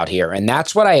sloppy out here. And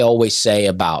that's what I always say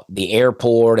about the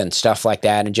airport and stuff like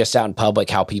that, and just out in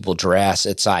public, how people dress.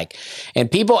 It's like,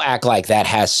 and people act like that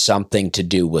has something to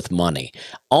do with money.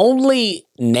 Only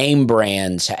name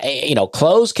brands, you know,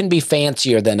 clothes can be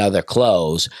fancier than other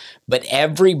clothes, but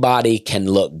everybody can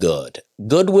look good.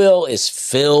 Goodwill is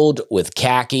filled with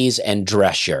khakis and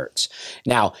dress shirts.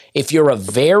 Now, if you're a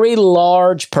very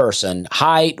large person,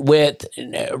 height, width,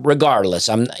 regardless,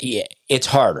 it's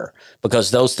harder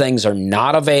because those things are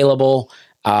not available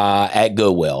at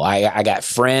Goodwill. I got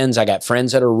friends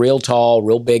that are real tall,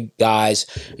 real big guys,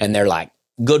 and they're like,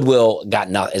 Goodwill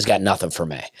has got nothing for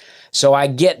me. So I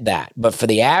get that. But for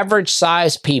the average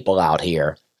size people out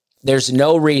here, there's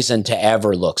no reason to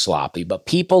ever look sloppy. But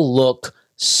people look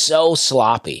so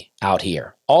sloppy out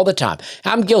here all the time.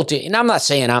 I'm guilty. And I'm not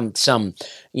saying I'm some,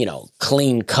 you know,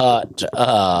 clean cut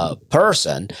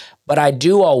person, but I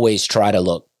do always try to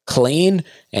look clean,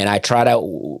 and I try to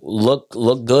look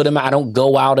good. I don't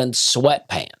go out in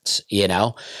sweatpants, you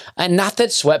know, and not that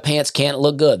sweatpants can't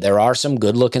look good. There are some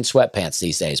good looking sweatpants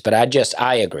these days, but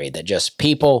I agree that just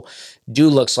people do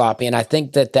look sloppy. And I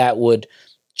think that would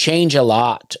change a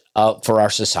lot for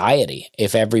our society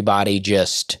if everybody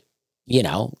just, you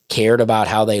know, cared about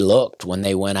how they looked when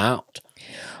they went out.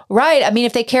 Right. I mean,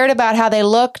 if they cared about how they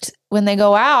looked when they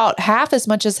go out, half as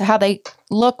much as how they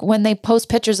look when they post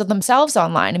pictures of themselves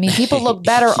online. I mean, people look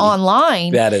better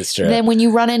online. That is true. Than when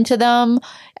you run into them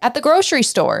at the grocery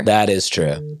store. That is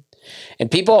true.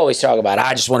 And people always talk about,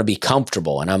 I just want to be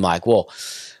comfortable. And I'm like, well,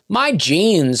 my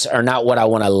jeans are not what I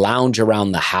want to lounge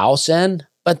around the house in,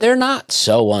 but they're not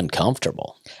so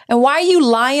uncomfortable. And why are you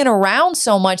lying around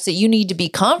so much that you need to be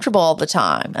comfortable all the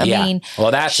time? I mean, well,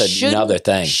 that's another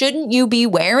thing. Shouldn't you be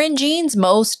wearing jeans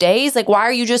most days? Like, why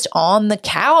are you just on the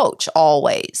couch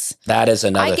always? That is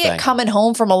another thing. I get coming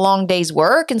home from a long day's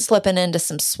work and slipping into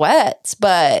some sweats,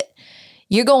 but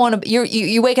you're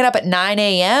waking up at 9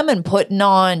 a.m. and putting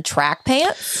on track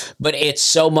pants. But it's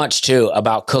so much too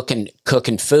about cooking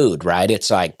food, right? It's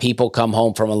like people come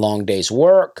home from a long day's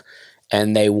work,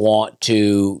 and they want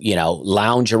to, you know,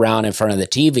 lounge around in front of the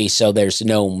TV, so there's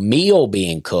no meal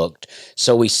being cooked.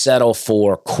 So we settle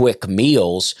for quick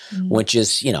meals, which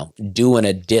is, you know, doing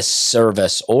a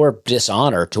disservice or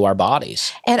dishonor to our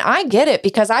bodies. And I get it,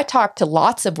 because I talk to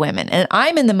lots of women, and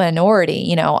I'm in the minority.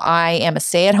 You know, I am a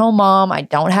stay-at-home mom. I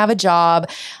don't have a job.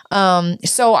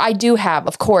 So I do have,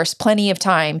 of course, plenty of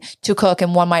time to cook.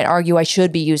 And one might argue I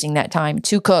should be using that time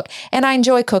to cook. And I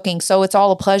enjoy cooking, so it's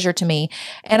all a pleasure to me.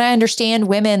 And I understand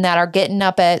women that are getting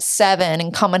up at 7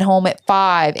 and coming home at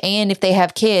 5. And if they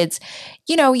have kids,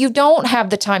 you know, you don't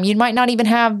have the time. You might not even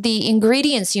have the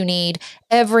ingredients you need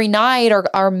every night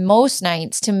or most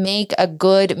nights to make a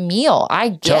good meal. I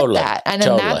get that. And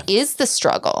then that is the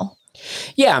struggle.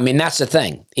 Yeah, I mean, that's the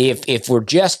thing. If we're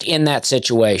just in that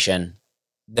situation,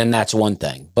 then that's one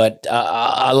thing. But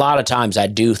a lot of times I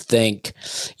do think,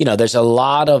 you know, there's a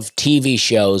lot of TV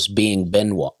shows being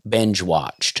binge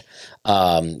watched.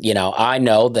 You know, I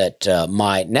know that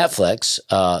my Netflix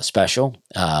special,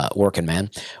 Working Man,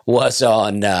 was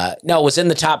was in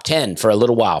the top 10 for a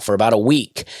little while, for about a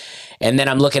week. And then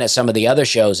I'm looking at some of the other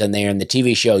shows in there, and the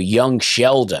TV show Young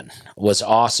Sheldon was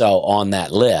also on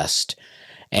that list.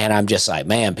 And I'm just like,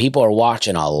 man, people are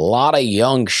watching a lot of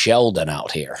Young Sheldon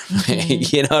out here.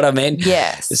 You know what I mean?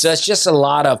 Yes. So it's just a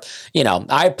lot of, you know,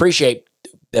 I appreciate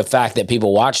the fact that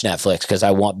people watch Netflix because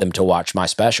I want them to watch my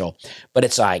special. But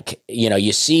it's like, you know,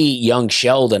 you see Young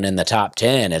Sheldon in the top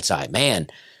 10. It's like, man,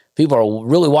 people are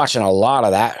really watching a lot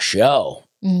of that show.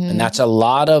 And that's a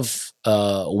lot of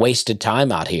wasted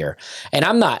time out here. And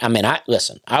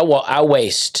I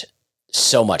waste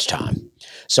so much time.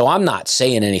 So I'm not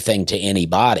saying anything to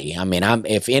anybody. I mean,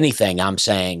 if anything, I'm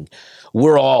saying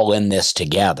we're all in this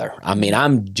together. I mean,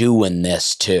 I'm doing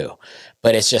this too.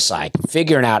 But it's just like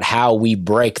figuring out how we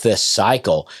break this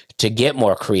cycle to get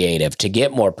more creative, to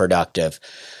get more productive.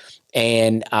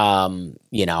 And,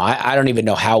 I don't even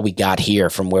know how we got here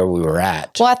from where we were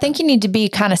at. Well, I think you need to be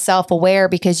kind of self-aware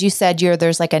because you said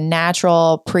there's like a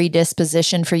natural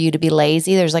predisposition for you to be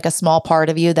lazy. There's like a small part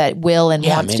of you that will and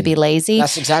wants to be lazy.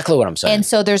 That's exactly what I'm saying. And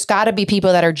so there's got to be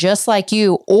people that are just like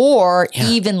you or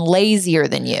even lazier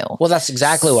than you. Well, that's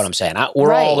exactly what I'm saying.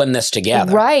 We're all in this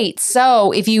together. Right.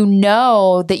 So if you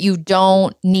know that you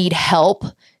don't need help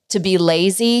to be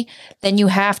lazy, then you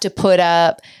have to put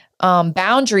up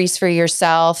boundaries for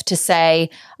yourself to say,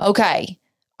 okay,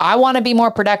 I want to be more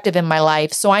productive in my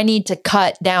life, so I need to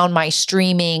cut down my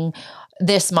streaming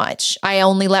this much. I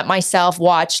only let myself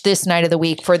watch this night of the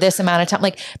week for this amount of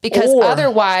time. Because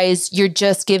otherwise you're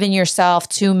just giving yourself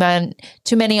too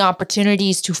many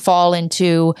opportunities to fall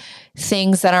into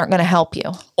things that aren't going to help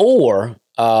you. Or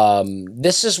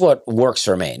this is what works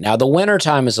for me. Now, the winter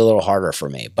time is a little harder for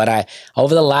me, but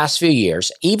over the last few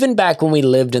years, even back when we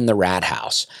lived in the rat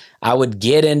house, I would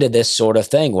get into this sort of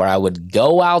thing where I would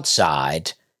go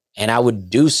outside and I would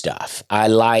do stuff.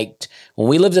 When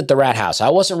we lived at the rat house, I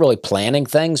wasn't really planning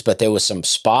things, but there was some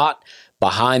spot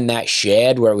behind that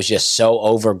shed where it was just so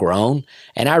overgrown.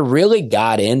 And I really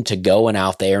got into going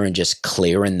out there and just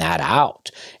clearing that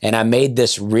out. And I made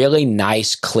this really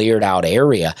nice cleared out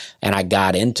area and I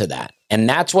got into that. And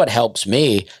that's what helps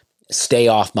me stay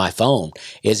off my phone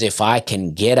is if I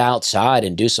can get outside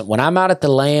and do something. When I'm out at the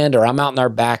land or I'm out in our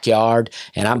backyard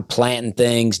and I'm planting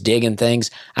things, digging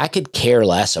things, I could care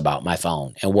less about my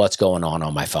phone and what's going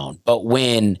on my phone. But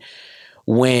when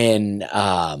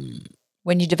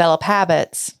you develop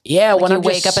habits. Yeah. When you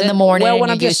wake up in the morning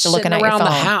and you're used to looking at your phone.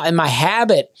 And my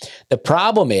habit, the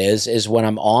problem is when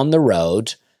I'm on the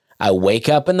road, I wake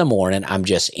up in the morning, I'm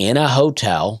just in a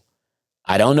hotel.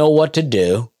 I don't know what to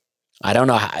do. I don't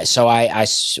know how, so I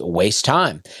waste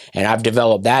time. And I've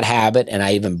developed that habit, and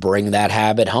I even bring that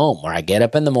habit home where I get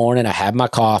up in the morning, I have my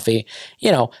coffee,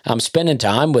 I'm spending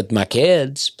time with my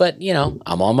kids, but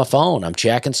I'm on my phone, I'm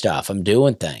checking stuff, I'm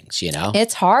doing things,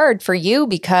 It's hard for you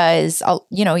because,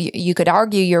 you could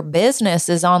argue your business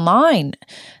is online.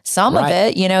 Some of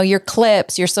it, your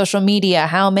clips, your social media,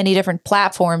 how many different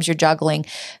platforms you're juggling,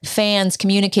 fans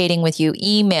communicating with you,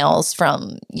 emails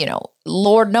from,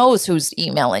 Lord knows who's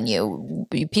emailing you,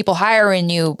 people hiring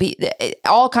you,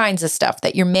 all kinds of stuff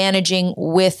that you're managing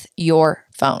with your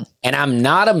phone. And I'm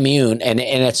not immune. And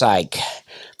it's like,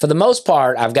 for the most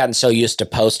part, I've gotten so used to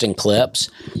posting clips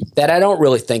that I don't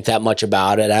really think that much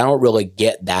about it. I don't really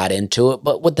get that into it.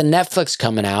 But with the Netflix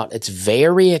coming out, it's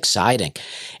very exciting.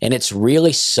 And it's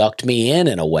really sucked me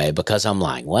in a way because I'm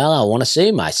like, well, I want to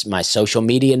see my social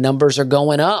media numbers are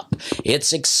going up.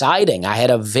 It's exciting. I had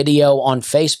a video on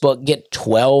Facebook get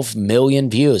 12 million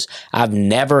views. I've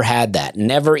never had that,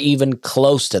 never even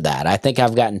close to that. I think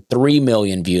I've gotten 3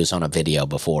 million views on a video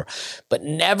before, but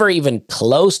never even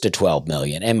close to 12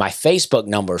 million. And my Facebook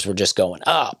numbers were just going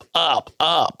up, up,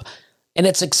 up. And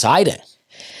it's exciting.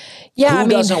 Yeah, Who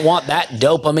doesn't want that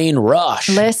dopamine rush?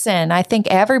 Listen, I think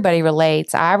everybody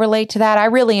relates. I relate to that. I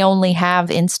really only have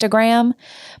Instagram,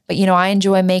 but I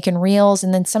enjoy making reels.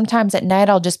 And then sometimes at night,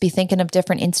 I'll just be thinking of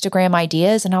different Instagram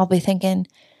ideas, and I'll be thinking,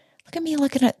 look at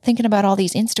me thinking about all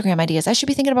these Instagram ideas. I should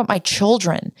be thinking about my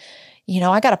children.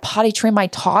 I got to potty train my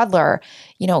toddler.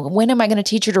 When am I going to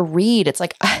teach her to read? It's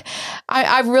like,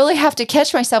 I really have to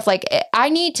catch myself. Like, I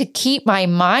need to keep my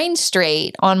mind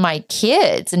straight on my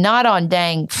kids and not on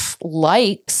dang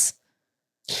likes.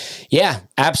 Yeah,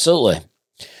 absolutely.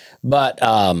 But,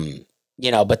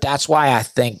 but that's why I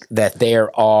think that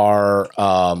there are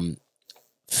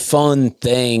fun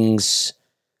things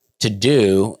to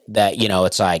do that,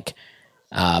 it's like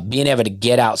being able to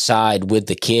get outside with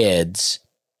the kids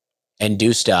and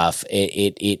do stuff.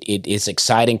 It is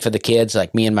exciting for the kids.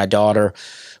 Like me and my daughter,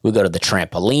 we go to the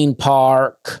trampoline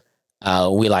park.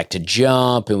 We like to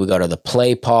jump, and we go to the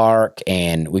play park,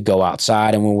 and we go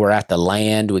outside. And when we're at the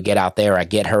land, we get out there. I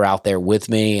get her out there with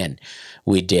me, and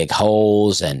we dig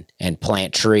holes and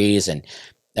plant trees. And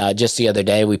just the other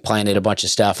day, we planted a bunch of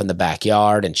stuff in the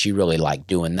backyard, and she really liked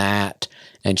doing that.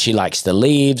 And she likes the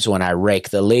leaves. When I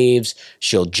rake the leaves,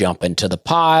 she'll jump into the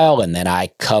pile, and then I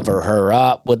cover her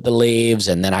up with the leaves,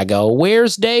 and then I go,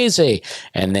 "Where's Daisy?"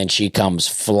 And then she comes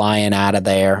flying out of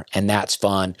there, and that's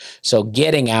fun. So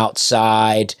getting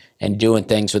outside and doing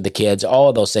things with the kids, all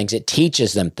of those things, it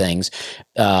teaches them things.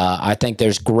 I think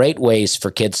there's great ways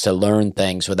for kids to learn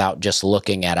things without just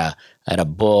looking at a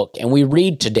book. And we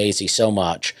read to Daisy so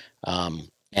much. And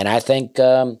I think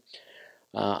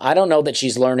I don't know that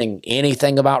she's learning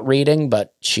anything about reading,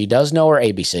 but she does know her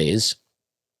ABCs,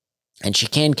 and she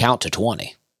can count to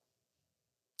 20.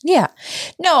 Yeah.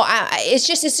 No, it's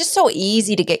just so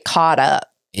easy to get caught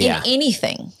up in Yeah.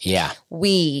 anything. Yeah.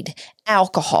 Weed,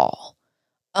 alcohol,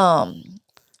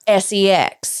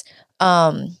 sex,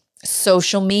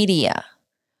 social media,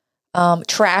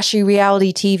 trashy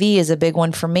reality TV is a big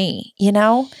one for me, you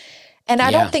know? And I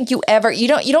Yeah. don't think you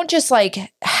don't just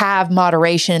like have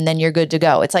moderation and then you're good to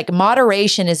go. It's like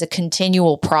moderation is a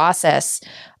continual process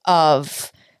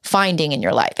of finding in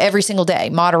your life every single day,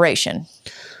 moderation.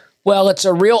 Well, it's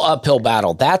a real uphill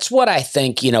battle. That's what I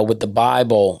think, with the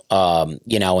Bible,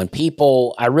 and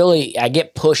people, I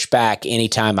get pushback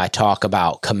anytime I talk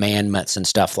about commandments and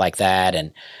stuff like that.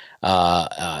 And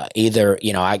either,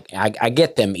 I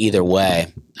get them either way.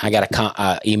 I got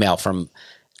a email from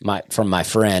my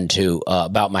friend who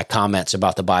about my comments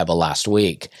about the Bible last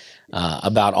week,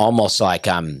 about almost like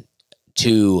I'm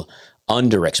too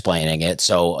under explaining it.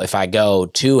 So if I go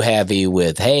too heavy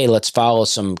with, hey, let's follow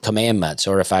some commandments,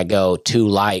 or if I go too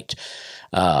light,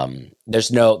 there's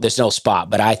no spot.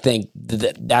 But I think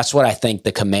that's what I think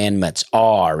the commandments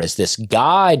is this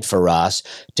guide for us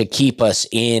to keep us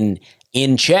in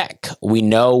check. We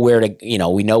know where to,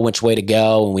 we know which way to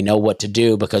go, and we know what to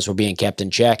do because we're being kept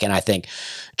in check. And I think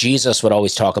Jesus would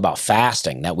always talk about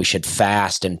fasting, that we should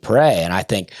fast and pray. And I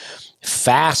think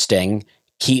fasting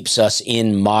keeps us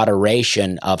in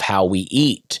moderation of how we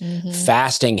eat. Mm-hmm.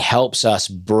 Fasting helps us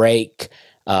break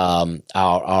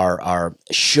our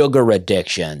sugar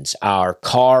addictions, our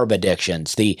carb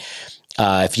addictions.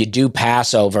 If you do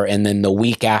Passover and then the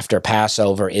week after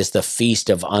Passover is the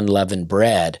Feast of Unleavened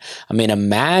Bread. I mean,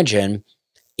 imagine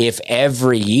if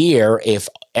every year, if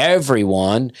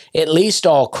everyone, at least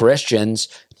all Christians,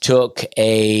 took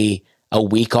a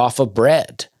week off of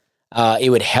bread.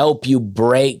 It would help you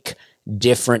break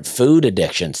different food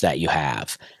addictions that you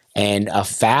have. And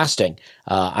fasting,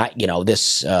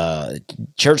 this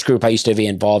church group I used to be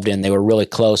involved in, they were really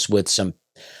close with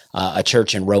a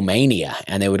church in Romania,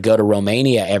 and they would go to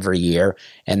Romania every year.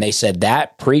 And they said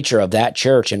that preacher of that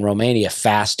church in Romania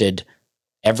fasted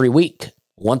every week,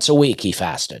 once a week he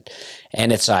fasted.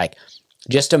 And it's like,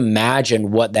 just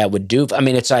imagine what that would do. I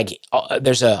mean, it's like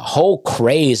there's a whole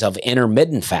craze of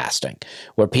intermittent fasting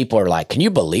where people are like, can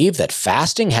you believe that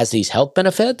fasting has these health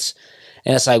benefits?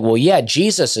 And it's like, well, yeah,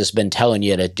 Jesus has been telling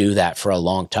you to do that for a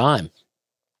long time.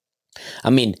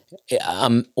 I mean,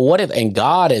 and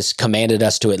God has commanded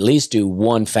us to at least do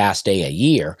one fast day a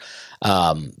year.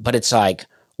 But it's like,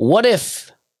 what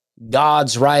if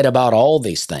God's right about all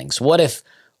these things? What if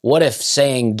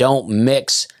saying don't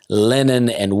mix linen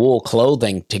and wool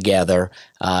clothing together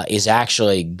is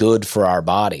actually good for our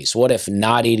bodies? What if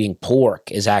not eating pork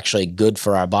is actually good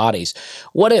for our bodies?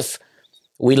 What if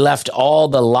we left all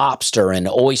the lobster and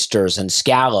oysters and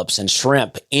scallops and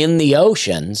shrimp in the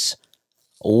oceans?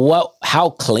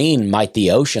 How clean might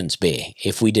the oceans be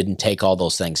if we didn't take all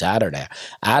those things out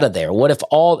of there? What if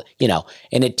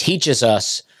and it teaches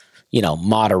us,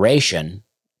 moderation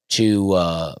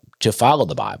to follow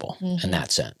the Bible in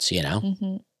that sense,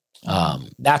 Mm-hmm.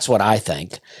 That's what I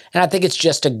think. And I think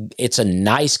it's a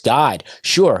nice guide.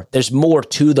 Sure, there's more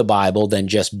to the Bible than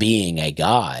just being a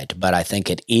guide, but I think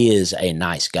it is a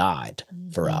nice guide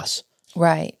for us.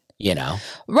 Right.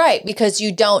 Right, because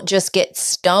you don't just get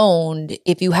stoned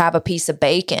if you have a piece of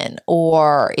bacon,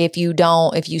 or if you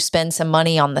spend some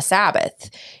money on the Sabbath.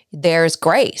 There's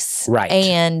grace. Right.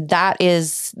 And that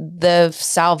is the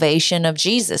salvation of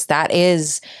Jesus. That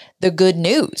is the good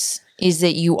news, is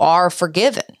that you are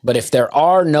forgiven. But if there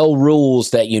are no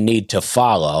rules that you need to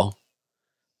follow,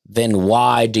 then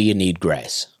why do you need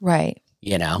grace? Right.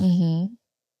 Mm-hmm.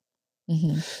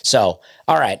 Mm-hmm. So,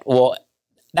 all right. Well,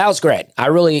 that was great. I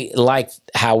really liked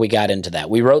how we got into that.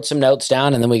 We wrote some notes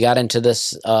down, and then we got into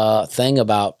this thing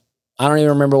about, I don't even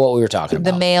remember what we were talking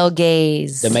about. The male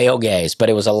gaze. The male gaze, but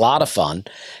it was a lot of fun.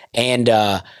 And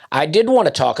I did want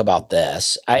to talk about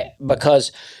this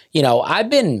because, I've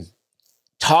been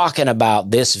talking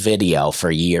about this video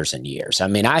for years and years. I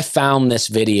mean, I found this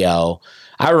video.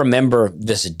 I remember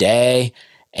this day,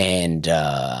 and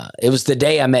it was the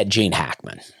day I met Gene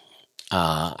Hackman.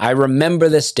 I remember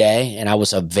this day, and I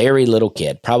was a very little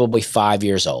kid, probably 5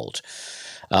 years old.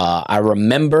 I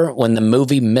remember when the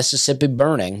movie Mississippi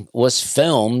Burning was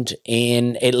filmed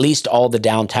at least all the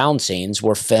downtown scenes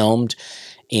were filmed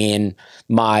in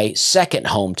my second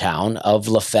hometown of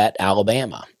Lafayette,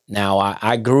 Alabama. Now,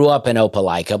 I grew up in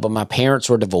Opelika, but my parents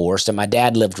were divorced, and my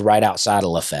dad lived right outside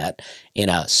of Lafayette in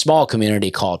a small community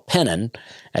called Pennon.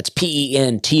 That's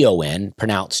Penton,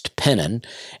 pronounced Pennon.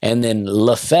 And then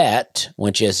Lafayette,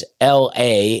 which is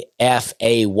Lafayette,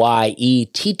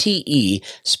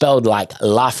 spelled like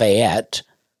Lafayette.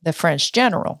 The French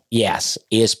general. Yes,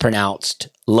 is pronounced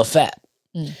Lafayette.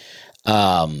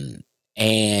 And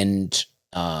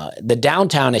the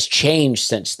downtown has changed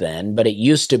since then, but it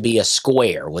used to be a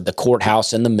square with the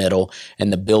courthouse in the middle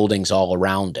and the buildings all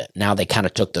around it. Now they kind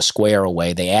of took the square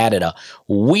away. They added a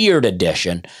weird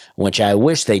addition, which I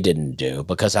wish they didn't do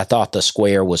because I thought the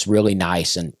square was really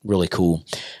nice and really cool.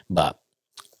 But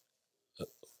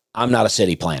I'm not a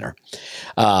city planner.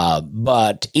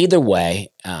 But either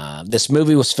way, this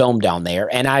movie was filmed down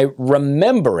there, and I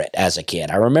remember it as a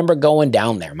kid. I remember going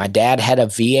down there. My dad had a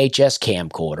VHS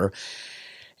camcorder,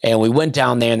 and we went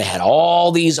down there, and they had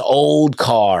all these old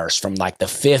cars from like the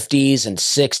 50s and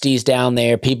 60s down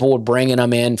there. People were bringing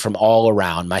them in from all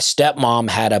around. My stepmom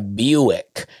had a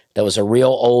Buick. That was a real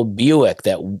old Buick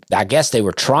that I guess they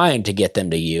were trying to get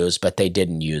them to use, but they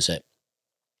didn't use it.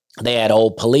 They had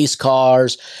old police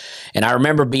cars, and I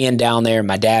remember being down there and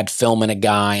my dad filming a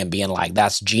guy and being like,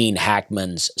 that's Gene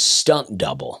Hackman's stunt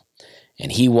double.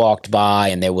 And he walked by,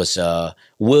 and there was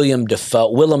Willem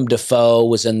Dafoe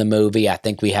was in the movie. I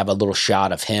think we have a little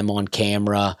shot of him on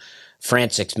camera.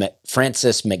 Frances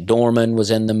McDormand was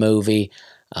in the movie.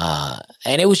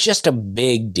 And it was just a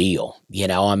big deal. You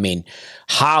know, I mean,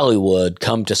 Hollywood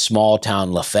come to small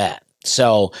town Lafayette.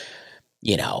 So,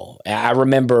 you know, I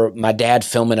remember my dad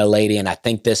filming a lady, and I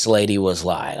think this lady was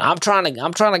like, I'm trying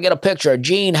to get a picture of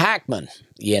Gene Hackman,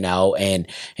 you know, and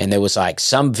there was like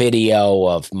some video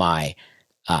of my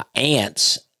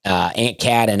aunts, Aunt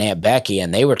Kat and Aunt Becky,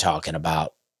 and they were talking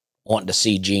about wanting to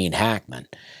see Gene Hackman.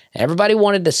 Everybody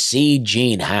wanted to see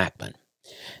Gene Hackman.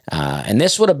 And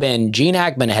this would have been, Gene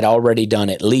Hackman had already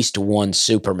done at least one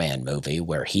Superman movie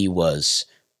where he was,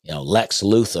 you know, Lex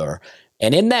Luthor.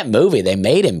 And in that movie, they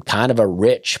made him kind of a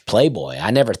rich playboy.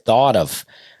 I never thought of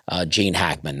Gene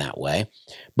Hackman that way.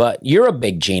 But you're a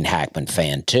big Gene Hackman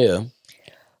fan, too.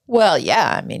 Well,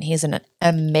 yeah. I mean, he's an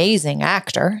amazing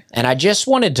actor. And I just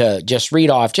wanted to just read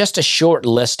off just a short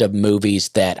list of movies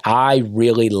that I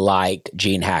really like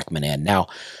Gene Hackman in. Now,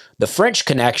 The French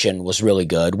Connection was really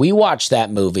good. We watched that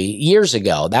movie years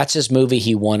ago. That's his movie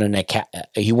he won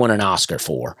an Oscar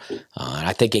for. And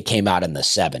I think it came out in the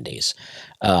 70s.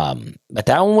 But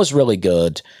that one was really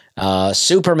good.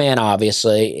 Superman,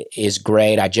 obviously, is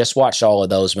great. I just watched all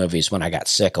of those movies when I got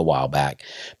sick a while back.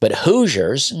 But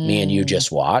Hoosiers, me and you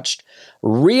just watched,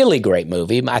 really great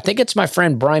movie. I think it's my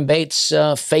friend Brian Bates'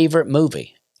 favorite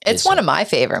movie. It's one of my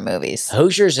favorite movies.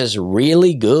 Hoosiers is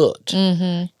really good.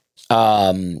 Mm-hmm.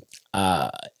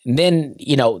 Then,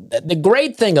 you know, the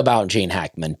great thing about Gene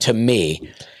Hackman, to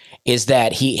me, is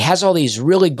that he has all these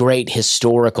really great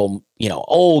historical, you know,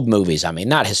 old movies. I mean,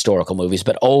 not historical movies,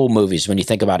 but old movies when you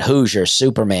think about Hoosiers,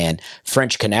 Superman,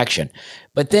 French Connection.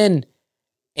 But then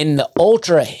in the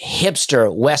ultra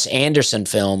hipster Wes Anderson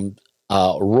film,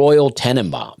 Royal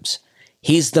Tenenbaums,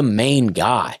 he's the main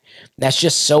guy. That's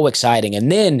just so exciting.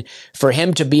 And then for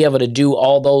him to be able to do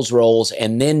all those roles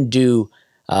and then do,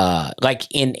 like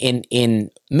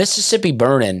in Mississippi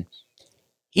Burning,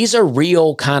 he's a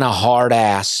real kind of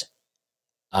hard-ass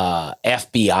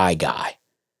FBI guy.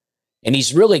 And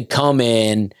he's really come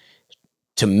in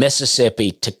to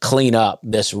Mississippi to clean up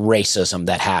this racism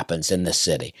that happens in this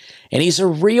city. And he's a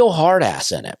real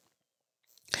hard-ass in it.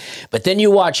 But then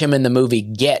you watch him in the movie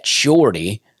Get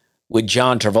Shorty with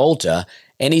John Travolta,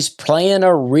 and he's playing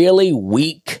a really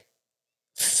weak,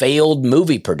 failed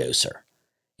movie producer.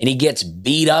 And he gets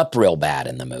beat up real bad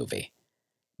in the movie.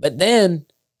 But then,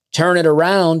 turn it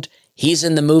around, he's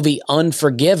in the movie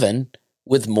Unforgiven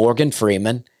with Morgan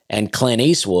Freeman and Clint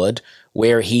Eastwood,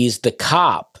 where he's the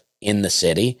cop in the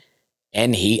city,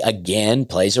 and he again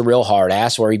plays a real hard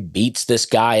ass where he beats this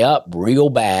guy up real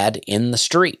bad in the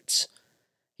streets.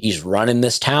 He's running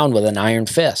this town with an iron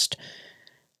fist.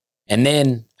 And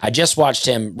then I just watched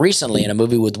him recently in a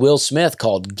movie with Will Smith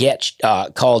called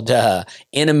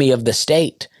Enemy of the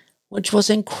State, which was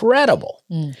incredible.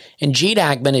 And Gene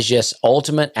Hackman is just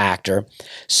ultimate actor.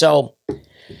 So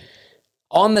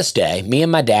on this day, me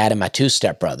and my dad and my two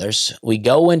stepbrothers, we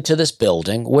go into this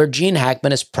building where Gene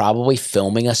Hackman is probably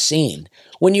filming a scene.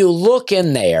 When you look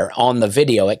in there on the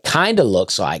video, it kind of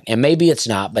looks like, and maybe it's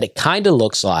not, but it kind of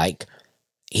looks like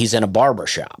he's in a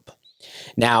barbershop.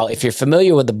 Now, if you're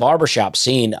familiar with the barbershop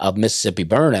scene of Mississippi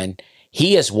Burning,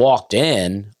 he has walked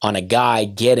in on a guy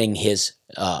getting his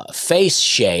face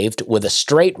shaved with a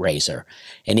straight razor,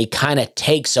 and he kind of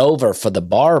takes over for the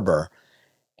barber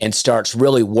and starts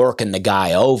really working the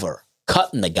guy over,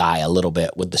 cutting the guy a little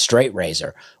bit with the straight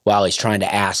razor while he's trying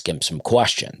to ask him some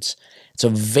questions. It's a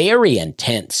very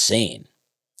intense scene.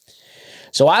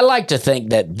 So I like to think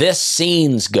that this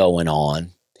scene's going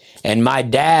on, and my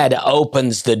dad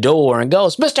opens the door and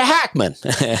goes, "Mr. Hackman."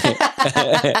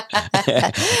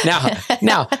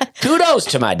 Now, kudos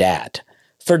to my dad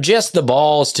for just the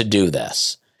balls to do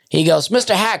this. He goes,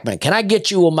 Mr. Hackman, can I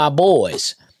get you with my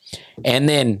boys? And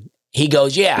then he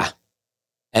goes, yeah.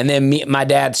 And then my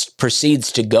dad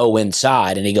proceeds to go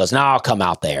inside and he goes, no, I'll come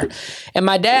out there. And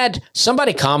my dad,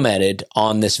 somebody commented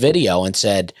on this video and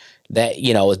said that,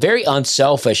 it's very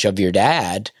unselfish of your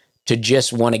dad to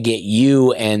just want to get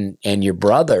you and your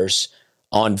brothers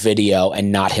on video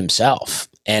and not himself.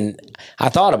 And I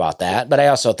thought about that, but I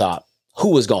also thought,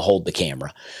 who was going to hold the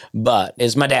camera? But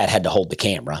as my dad had to hold the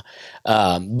camera.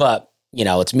 But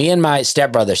it's me and my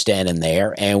stepbrother standing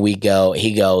there and he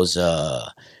goes,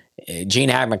 Gene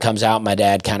Hackman comes out. My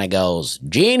dad kind of goes,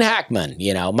 Gene Hackman.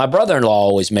 My brother-in-law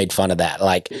always made fun of that.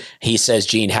 Like he says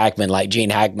Gene Hackman, like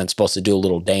Gene Hackman's supposed to do a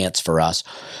little dance for us.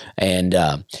 And,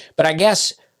 but I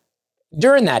guess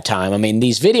during that time, I mean,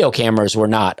 these video cameras were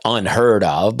not unheard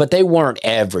of, but they weren't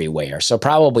everywhere. So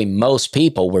probably most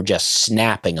people were just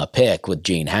snapping a pic with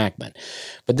Gene Hackman.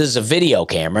 But this is a video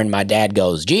camera, and my dad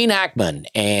goes, Gene Hackman.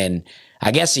 And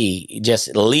I guess he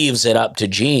just leaves it up to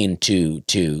Gene to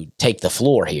take the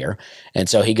floor here. And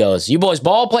so he goes, you boys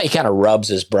ball play? He kind of rubs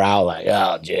his brow like,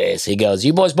 oh, jeez. He goes,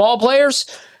 you boys ball players?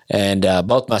 And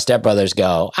both my stepbrothers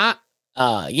go,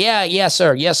 yes,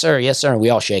 sir. Yes, sir. Yes, sir. And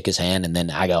we all shake his hand. And then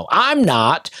I go, I'm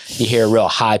not. You hear real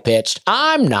high pitched,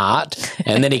 I'm not.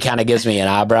 And then he kind of gives me an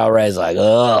eyebrow raise like,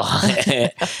 oh.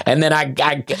 And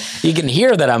then you can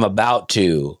hear that I'm about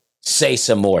to say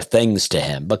some more things to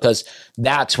him because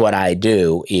that's what I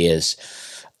do is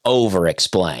over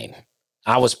explain.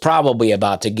 I was probably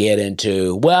about to get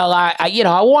into, well, I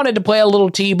wanted to play a little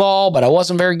T-ball, but I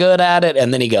wasn't very good at it.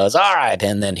 And then he goes, all right.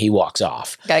 And then he walks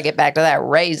off. Got to get back to that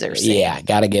razor scene. Yeah,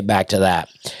 got to get back to that.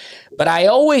 But I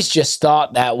always just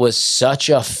thought that was such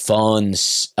a fun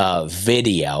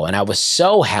video. And I was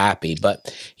so happy.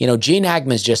 But, Gene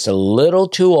Hackman's just a little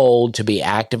too old to be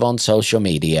active on social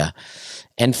media.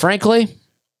 And frankly,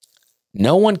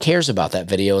 no one cares about that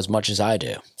video as much as I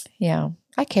do. Yeah,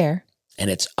 I care. And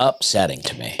it's upsetting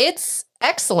to me. It's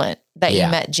excellent that you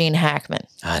met Gene Hackman.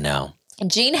 I know.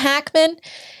 And Gene Hackman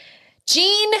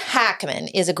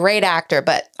is a great actor,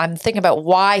 but I'm thinking about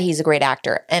why he's a great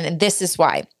actor. And this is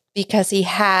why. Because he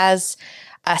has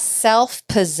a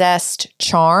self-possessed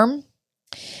charm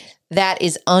that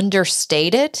is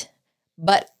understated,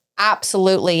 but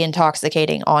absolutely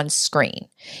intoxicating on screen.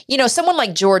 Someone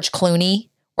like George Clooney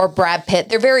or Brad Pitt,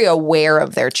 they're very aware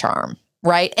of their charm.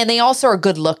 Right. And they also are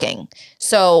good looking.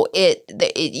 So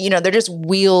they're just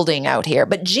wielding out here.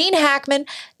 But Gene Hackman,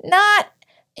 not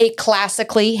a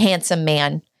classically handsome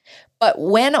man, but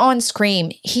when on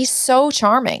screen, he's so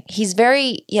charming. He's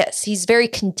very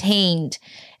contained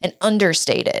and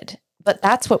understated. But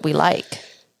that's what we like.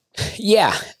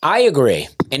 Yeah, I agree.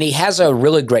 And he has a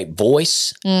really great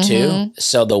voice too.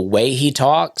 So the way he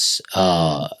talks,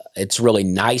 it's really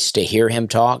nice to hear him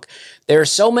talk. There are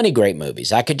so many great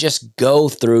movies. I could just go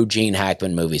through Gene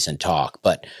Hackman movies and talk,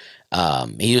 but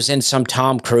he was in some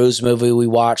Tom Cruise movie we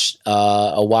watched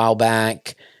a while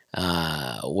back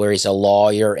where he's a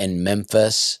lawyer in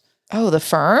Memphis. Oh, The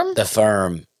Firm? The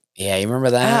Firm. Yeah, you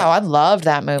remember that? Oh, I loved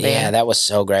that movie. Yeah, that was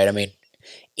so great. I mean,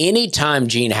 anytime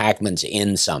Gene Hackman's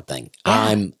in something,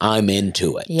 I'm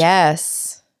into it.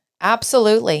 Yes,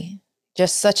 absolutely.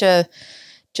 Just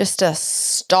a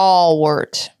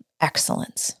stalwart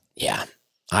excellence. Yeah,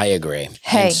 I agree.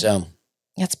 Hey, and so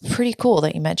it's pretty cool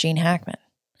that you met Gene Hackman.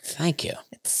 Thank you.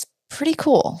 It's pretty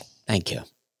cool. Thank you.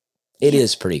 It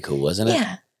is pretty cool, isn't it?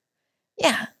 Yeah.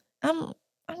 Yeah. I don't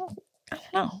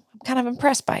know. I'm kind of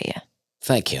impressed by you.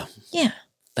 Thank you. Yeah.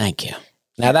 Thank you.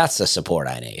 Now that's the support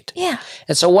I need. Yeah.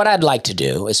 And so what I'd like to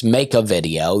do is make a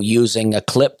video using a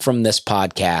clip from this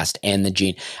podcast and the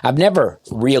Gene. I've never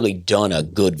really done a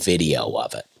good video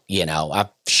of it. I've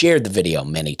shared the video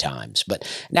many times, but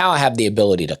now I have the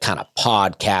ability to kind of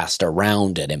podcast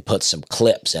around it and put some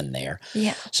clips in there.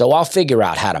 Yeah. So I'll figure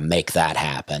out how to make that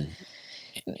happen.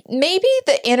 Maybe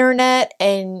the internet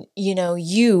and,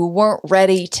 you weren't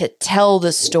ready to tell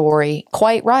the story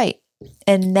quite right.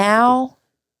 And now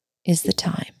is the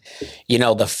time.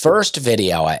 The first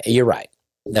video, you're right.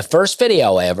 The first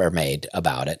video I ever made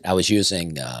about it, I was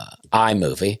using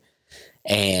iMovie,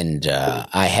 and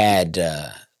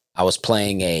I was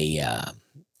playing a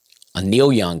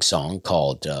Neil Young song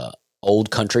called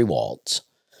Old Country Waltz,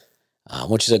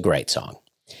 which is a great song.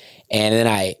 And then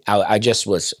I just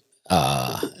was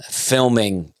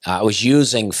filming. I was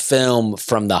using film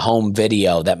from the home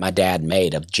video that my dad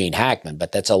made of Gene Hackman,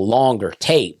 but that's a longer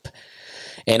tape.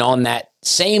 And on that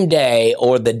same day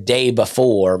or the day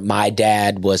before, my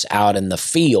dad was out in the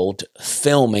field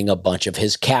filming a bunch of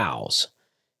his cows.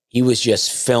 He was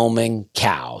just filming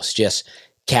cows, just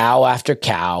cow after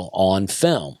cow on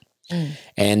film.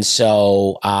 And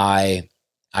so I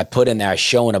I put in there, I was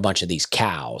showing a bunch of these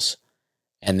cows,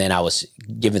 and then I was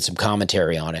giving some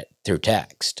commentary on it through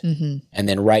text. Mm-hmm. And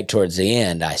then right towards the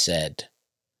end, I said,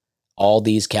 all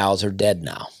these cows are dead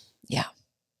now. Yeah.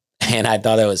 And I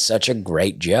thought that was such a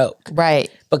great joke. Right.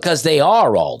 Because they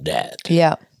are all dead.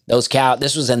 Yeah. Those cows,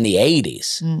 this was in the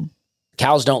 80s.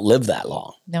 Cows don't live that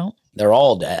long. No. They're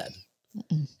all dead.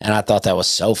 And I thought that was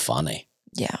so funny.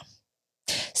 Yeah.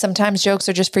 Sometimes jokes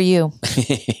are just for you.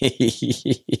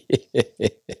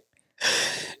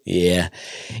 Yeah.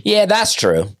 Yeah, that's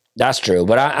true. That's true.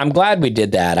 But I'm glad we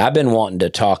did that. I've been wanting to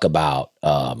talk about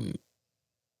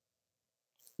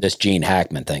this Gene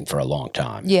Hackman thing for a long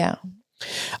time. Yeah.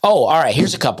 Oh, all right.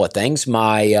 Here's a couple of things.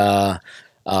 My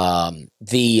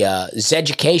the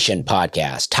Zeducation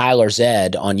podcast, Tyler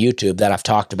Zed on YouTube, that I've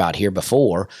talked about here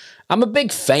before. I'm a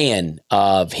big fan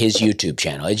of his YouTube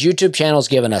channel. His YouTube channel's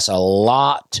given us a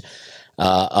lot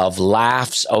of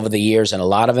laughs over the years and a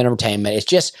lot of entertainment. It's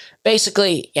just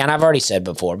basically, and I've already said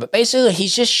before, but basically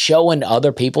he's just showing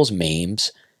other people's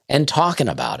memes and talking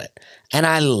about it. And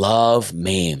I love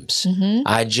memes.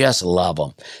 I just love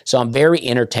them. So I'm very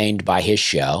entertained by his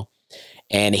show.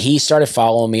 And he started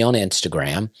following me on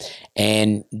Instagram.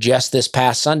 And just this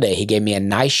past Sunday, he gave me a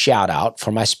nice shout out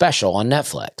for my special on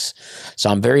Netflix. So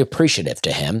I'm very appreciative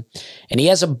to him. And he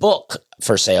has a book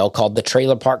for sale called The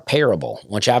Trailer Park Parable,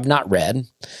 which I've not read,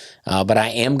 but I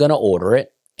am going to order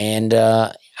it. And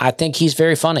I think he's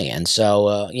very funny. And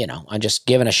so, I'm just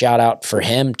giving a shout out for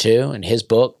him too, and his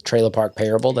book, Trailer Park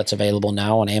Parable, that's available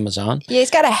now on Amazon. Yeah, he's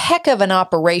got a heck of an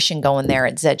operation going there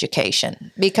at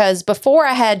Zeducation, because before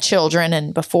I had children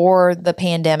and before the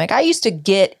pandemic, I used to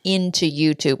get into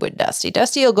YouTube with Dusty.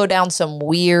 Dusty will go down some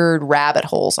weird rabbit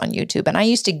holes on YouTube, and I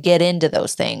used to get into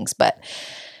those things, but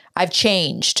I've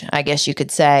changed, I guess you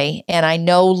could say, and I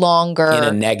no longer... In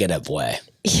a negative way.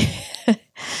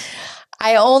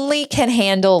 I only can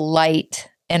handle light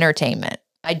entertainment.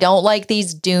 I don't like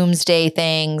these doomsday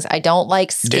things. I don't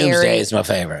like scary. Doomsday is my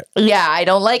favorite. Yeah, I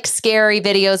don't like scary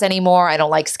videos anymore. I don't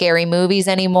like scary movies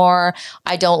anymore.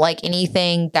 I don't like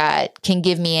anything that can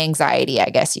give me anxiety,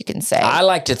 I guess you can say. I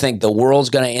like to think the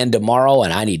world's going to end tomorrow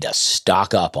and I need to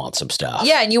stock up on some stuff.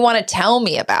 Yeah, and you want to tell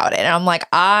me about it. And I'm like,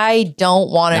 I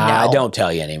don't want to know. I don't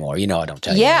tell you anymore. You know I don't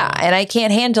tell you Yeah, anymore. and I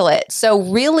can't handle it. So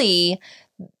really,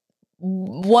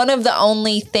 one of the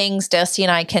only things Dusty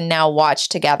and I can now watch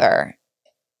together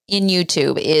in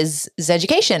YouTube is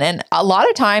Zeducation. And a lot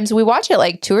of times we watch it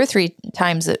like 2 or 3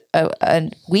 times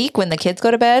a week when the kids go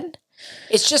to bed.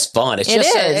 It's just fun. It's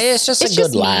just a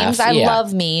good laugh. Memes. I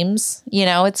love memes.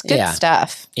 It's good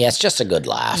stuff. Yeah, it's just a good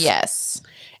laugh. Yes.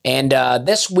 And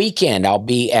this weekend, I'll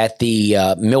be at the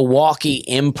Milwaukee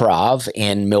Improv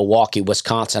in Milwaukee,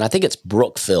 Wisconsin. I think it's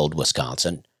Brookfield,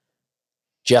 Wisconsin.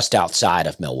 Just outside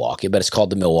of Milwaukee, but it's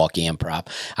called the Milwaukee Improv.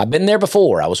 I've been there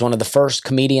before. I was one of the first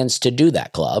comedians to do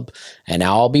that club, and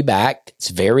now I'll be back. It's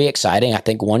very exciting. I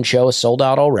think one show is sold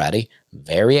out already.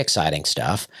 Very exciting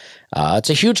stuff. It's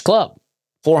a huge club,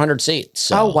 400 seats.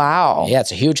 So, oh, wow. Yeah,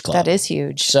 it's a huge club. That is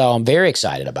huge. So I'm very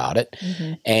excited about it.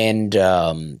 And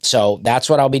so that's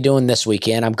what I'll be doing this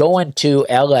weekend. I'm going to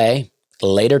LA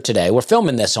later today. We're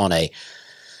filming this on a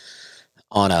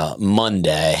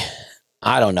Monday.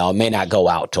 I don't know. It may not go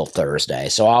out till Thursday.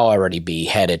 So I'll already be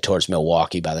headed towards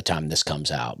Milwaukee by the time this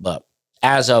comes out. But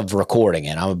as of recording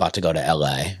it, I'm about to go to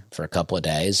LA for a couple of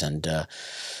days and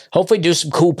hopefully do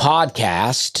some cool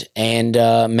podcast and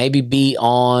maybe be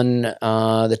on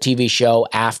the TV show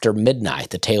After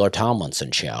Midnight, the Taylor Tomlinson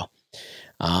show.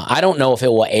 I don't know if it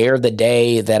will air the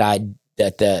day that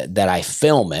I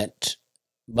film it,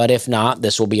 but if not,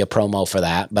 this will be a promo for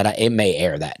that. But it may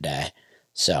air that day.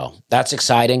 So that's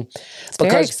exciting. It's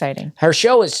very exciting. Her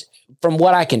show is, from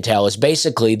what I can tell, is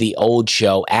basically the old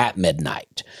show At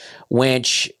Midnight,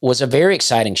 which was a very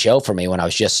exciting show for me when I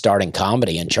was just starting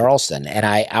comedy in Charleston. And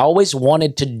I always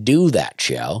wanted to do that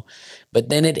show, but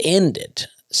then it ended.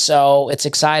 So it's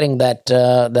exciting that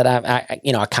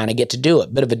I kind of get to do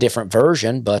it. Bit of a different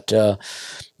version, but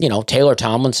Taylor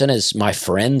Tomlinson is my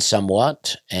friend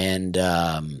somewhat, and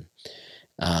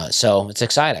so it's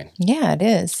exciting. Yeah, it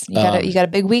is. You got a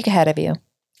big week ahead of you.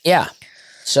 Yeah.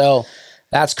 So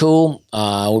that's cool.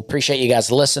 We appreciate you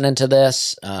guys listening to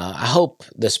this. I hope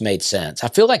this made sense. I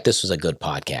feel like this was a good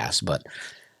podcast, but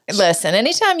listen,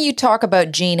 anytime you talk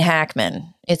about Gene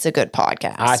Hackman, it's a good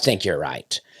podcast. I think you're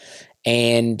right.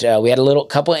 And we had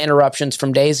couple of interruptions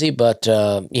from Daisy, but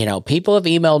people have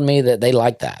emailed me that they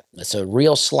like that. It's a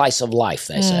real slice of life,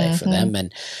 they say, for them.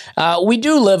 And we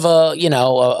do live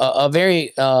a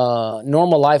very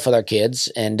normal life with our kids,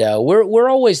 and we're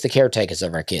always the caretakers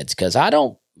of our kids because I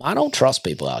don't I don't trust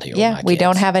people out here. Yeah, we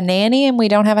don't have a nanny and we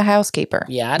don't have a housekeeper.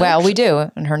 Yeah, well, we do,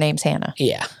 and her name's Hannah.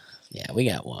 Yeah, we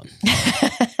got one.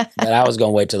 But I was going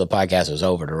to wait till the podcast was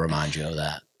over to remind you of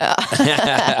that. All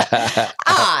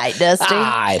right, Dusty. All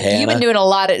right, Hannah. You've been doing a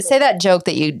lot of, say that joke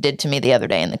that you did to me the other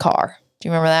day in the car. Do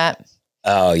you remember that?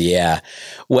 Oh, yeah.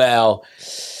 Well,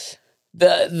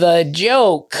 the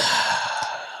joke...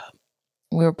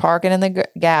 We were parking in the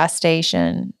gas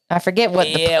station. I forget what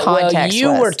the context was.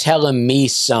 You were telling me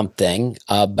something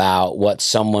about what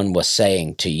someone was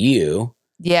saying to you.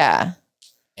 Yeah.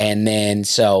 And then,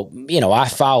 so, I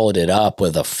followed it up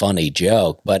with a funny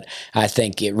joke, but I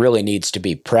think it really needs to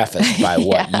be prefaced by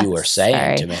what you were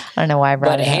saying to me. I don't know why I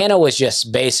brought it up. But Hannah was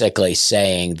just basically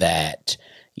saying that,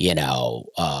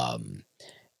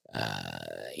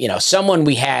 someone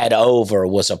we had over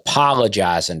was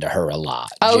apologizing to her a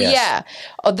lot. Oh, yeah.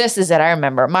 Oh, this is it. I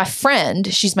remember. My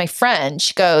friend, she's my friend.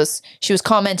 She was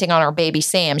commenting on our baby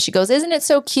Sam. She goes, isn't it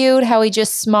so cute how he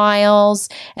just smiles?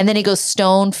 And then he goes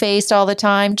stone-faced all the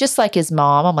time, just like his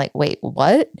mom. I'm like, wait,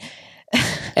 what?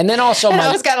 And then also,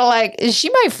 I was kind of like, is she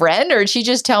my friend, or did she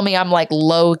just tell me I'm like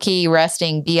low key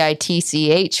resting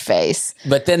bitch face?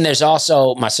 But then there's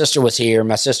also, my sister was here.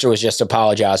 My sister was just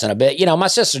apologizing a bit. My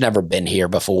sister's never been here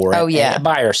before. And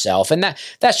by herself, and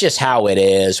that's just how it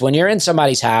is. When you're in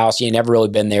somebody's house, you never really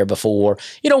been there before.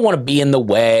 You don't want to be in the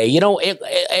way.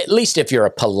 At least if you're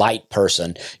a polite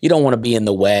person, you don't want to be in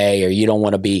the way, or you don't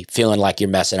want to be feeling like you're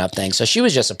messing up things. So she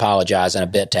was just apologizing a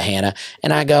bit to Hannah,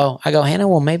 and I go, Hannah,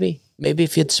 well, maybe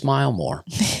if you'd smile more.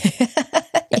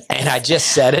 And I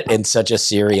just said it in such a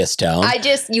serious tone.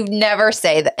 You never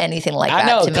say anything like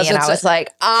that to me. And I was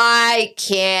like, I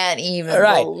can't even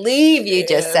believe you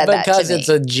just said that to me. Because it's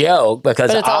a joke. But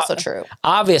it's also true.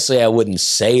 Obviously, I wouldn't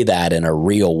say that in a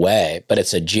real way, but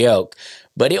it's a joke.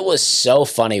 But it was so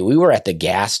funny. We were at the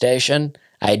gas station.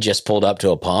 I had just pulled up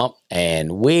to a pump,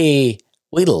 and we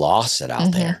lost it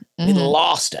out there. We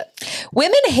lost it.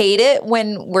 Women hate it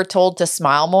when we're told to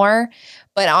smile more.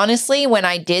 But honestly, when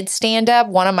I did stand up,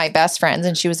 one of my best friends,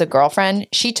 and she was a girlfriend,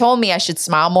 she told me I should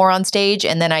smile more on stage.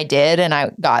 And then I did. And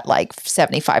I got like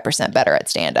 75% better at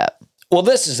stand up. Well,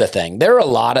 this is the thing. There are a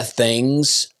lot of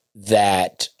things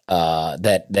that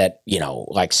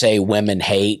like say women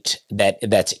hate,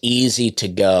 that's easy to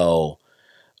go,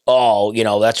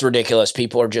 oh, that's ridiculous.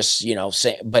 People are just,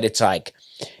 saying, but it's like,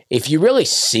 if you really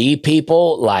see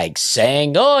people like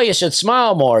saying, oh, you should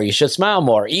smile more,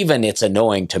 even it's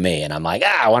annoying to me. And I'm like,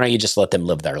 why don't you just let them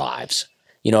live their lives?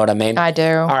 You know what I mean? I do.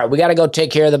 All right, we got to go take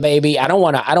care of the baby. I don't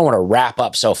want to wrap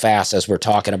up so fast as we're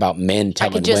talking about men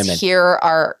telling women. I could just hear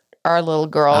our little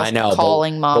girls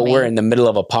calling mommy. But we're in the middle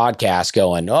of a podcast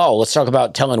going, oh, let's talk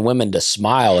about telling women to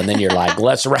smile. And then you're like,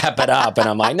 let's wrap it up. And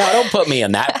I'm like, no, don't put me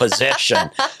in that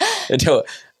position.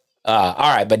 All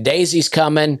right, but Daisy's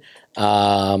coming.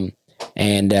 And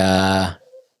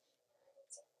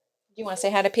you want to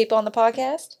say hi to people on the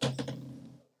podcast?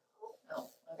 Oh,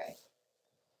 okay.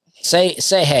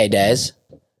 Say hey, Des.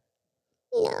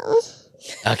 No.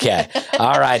 Okay.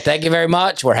 All right. Thank you very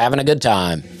much. We're having a good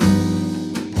time.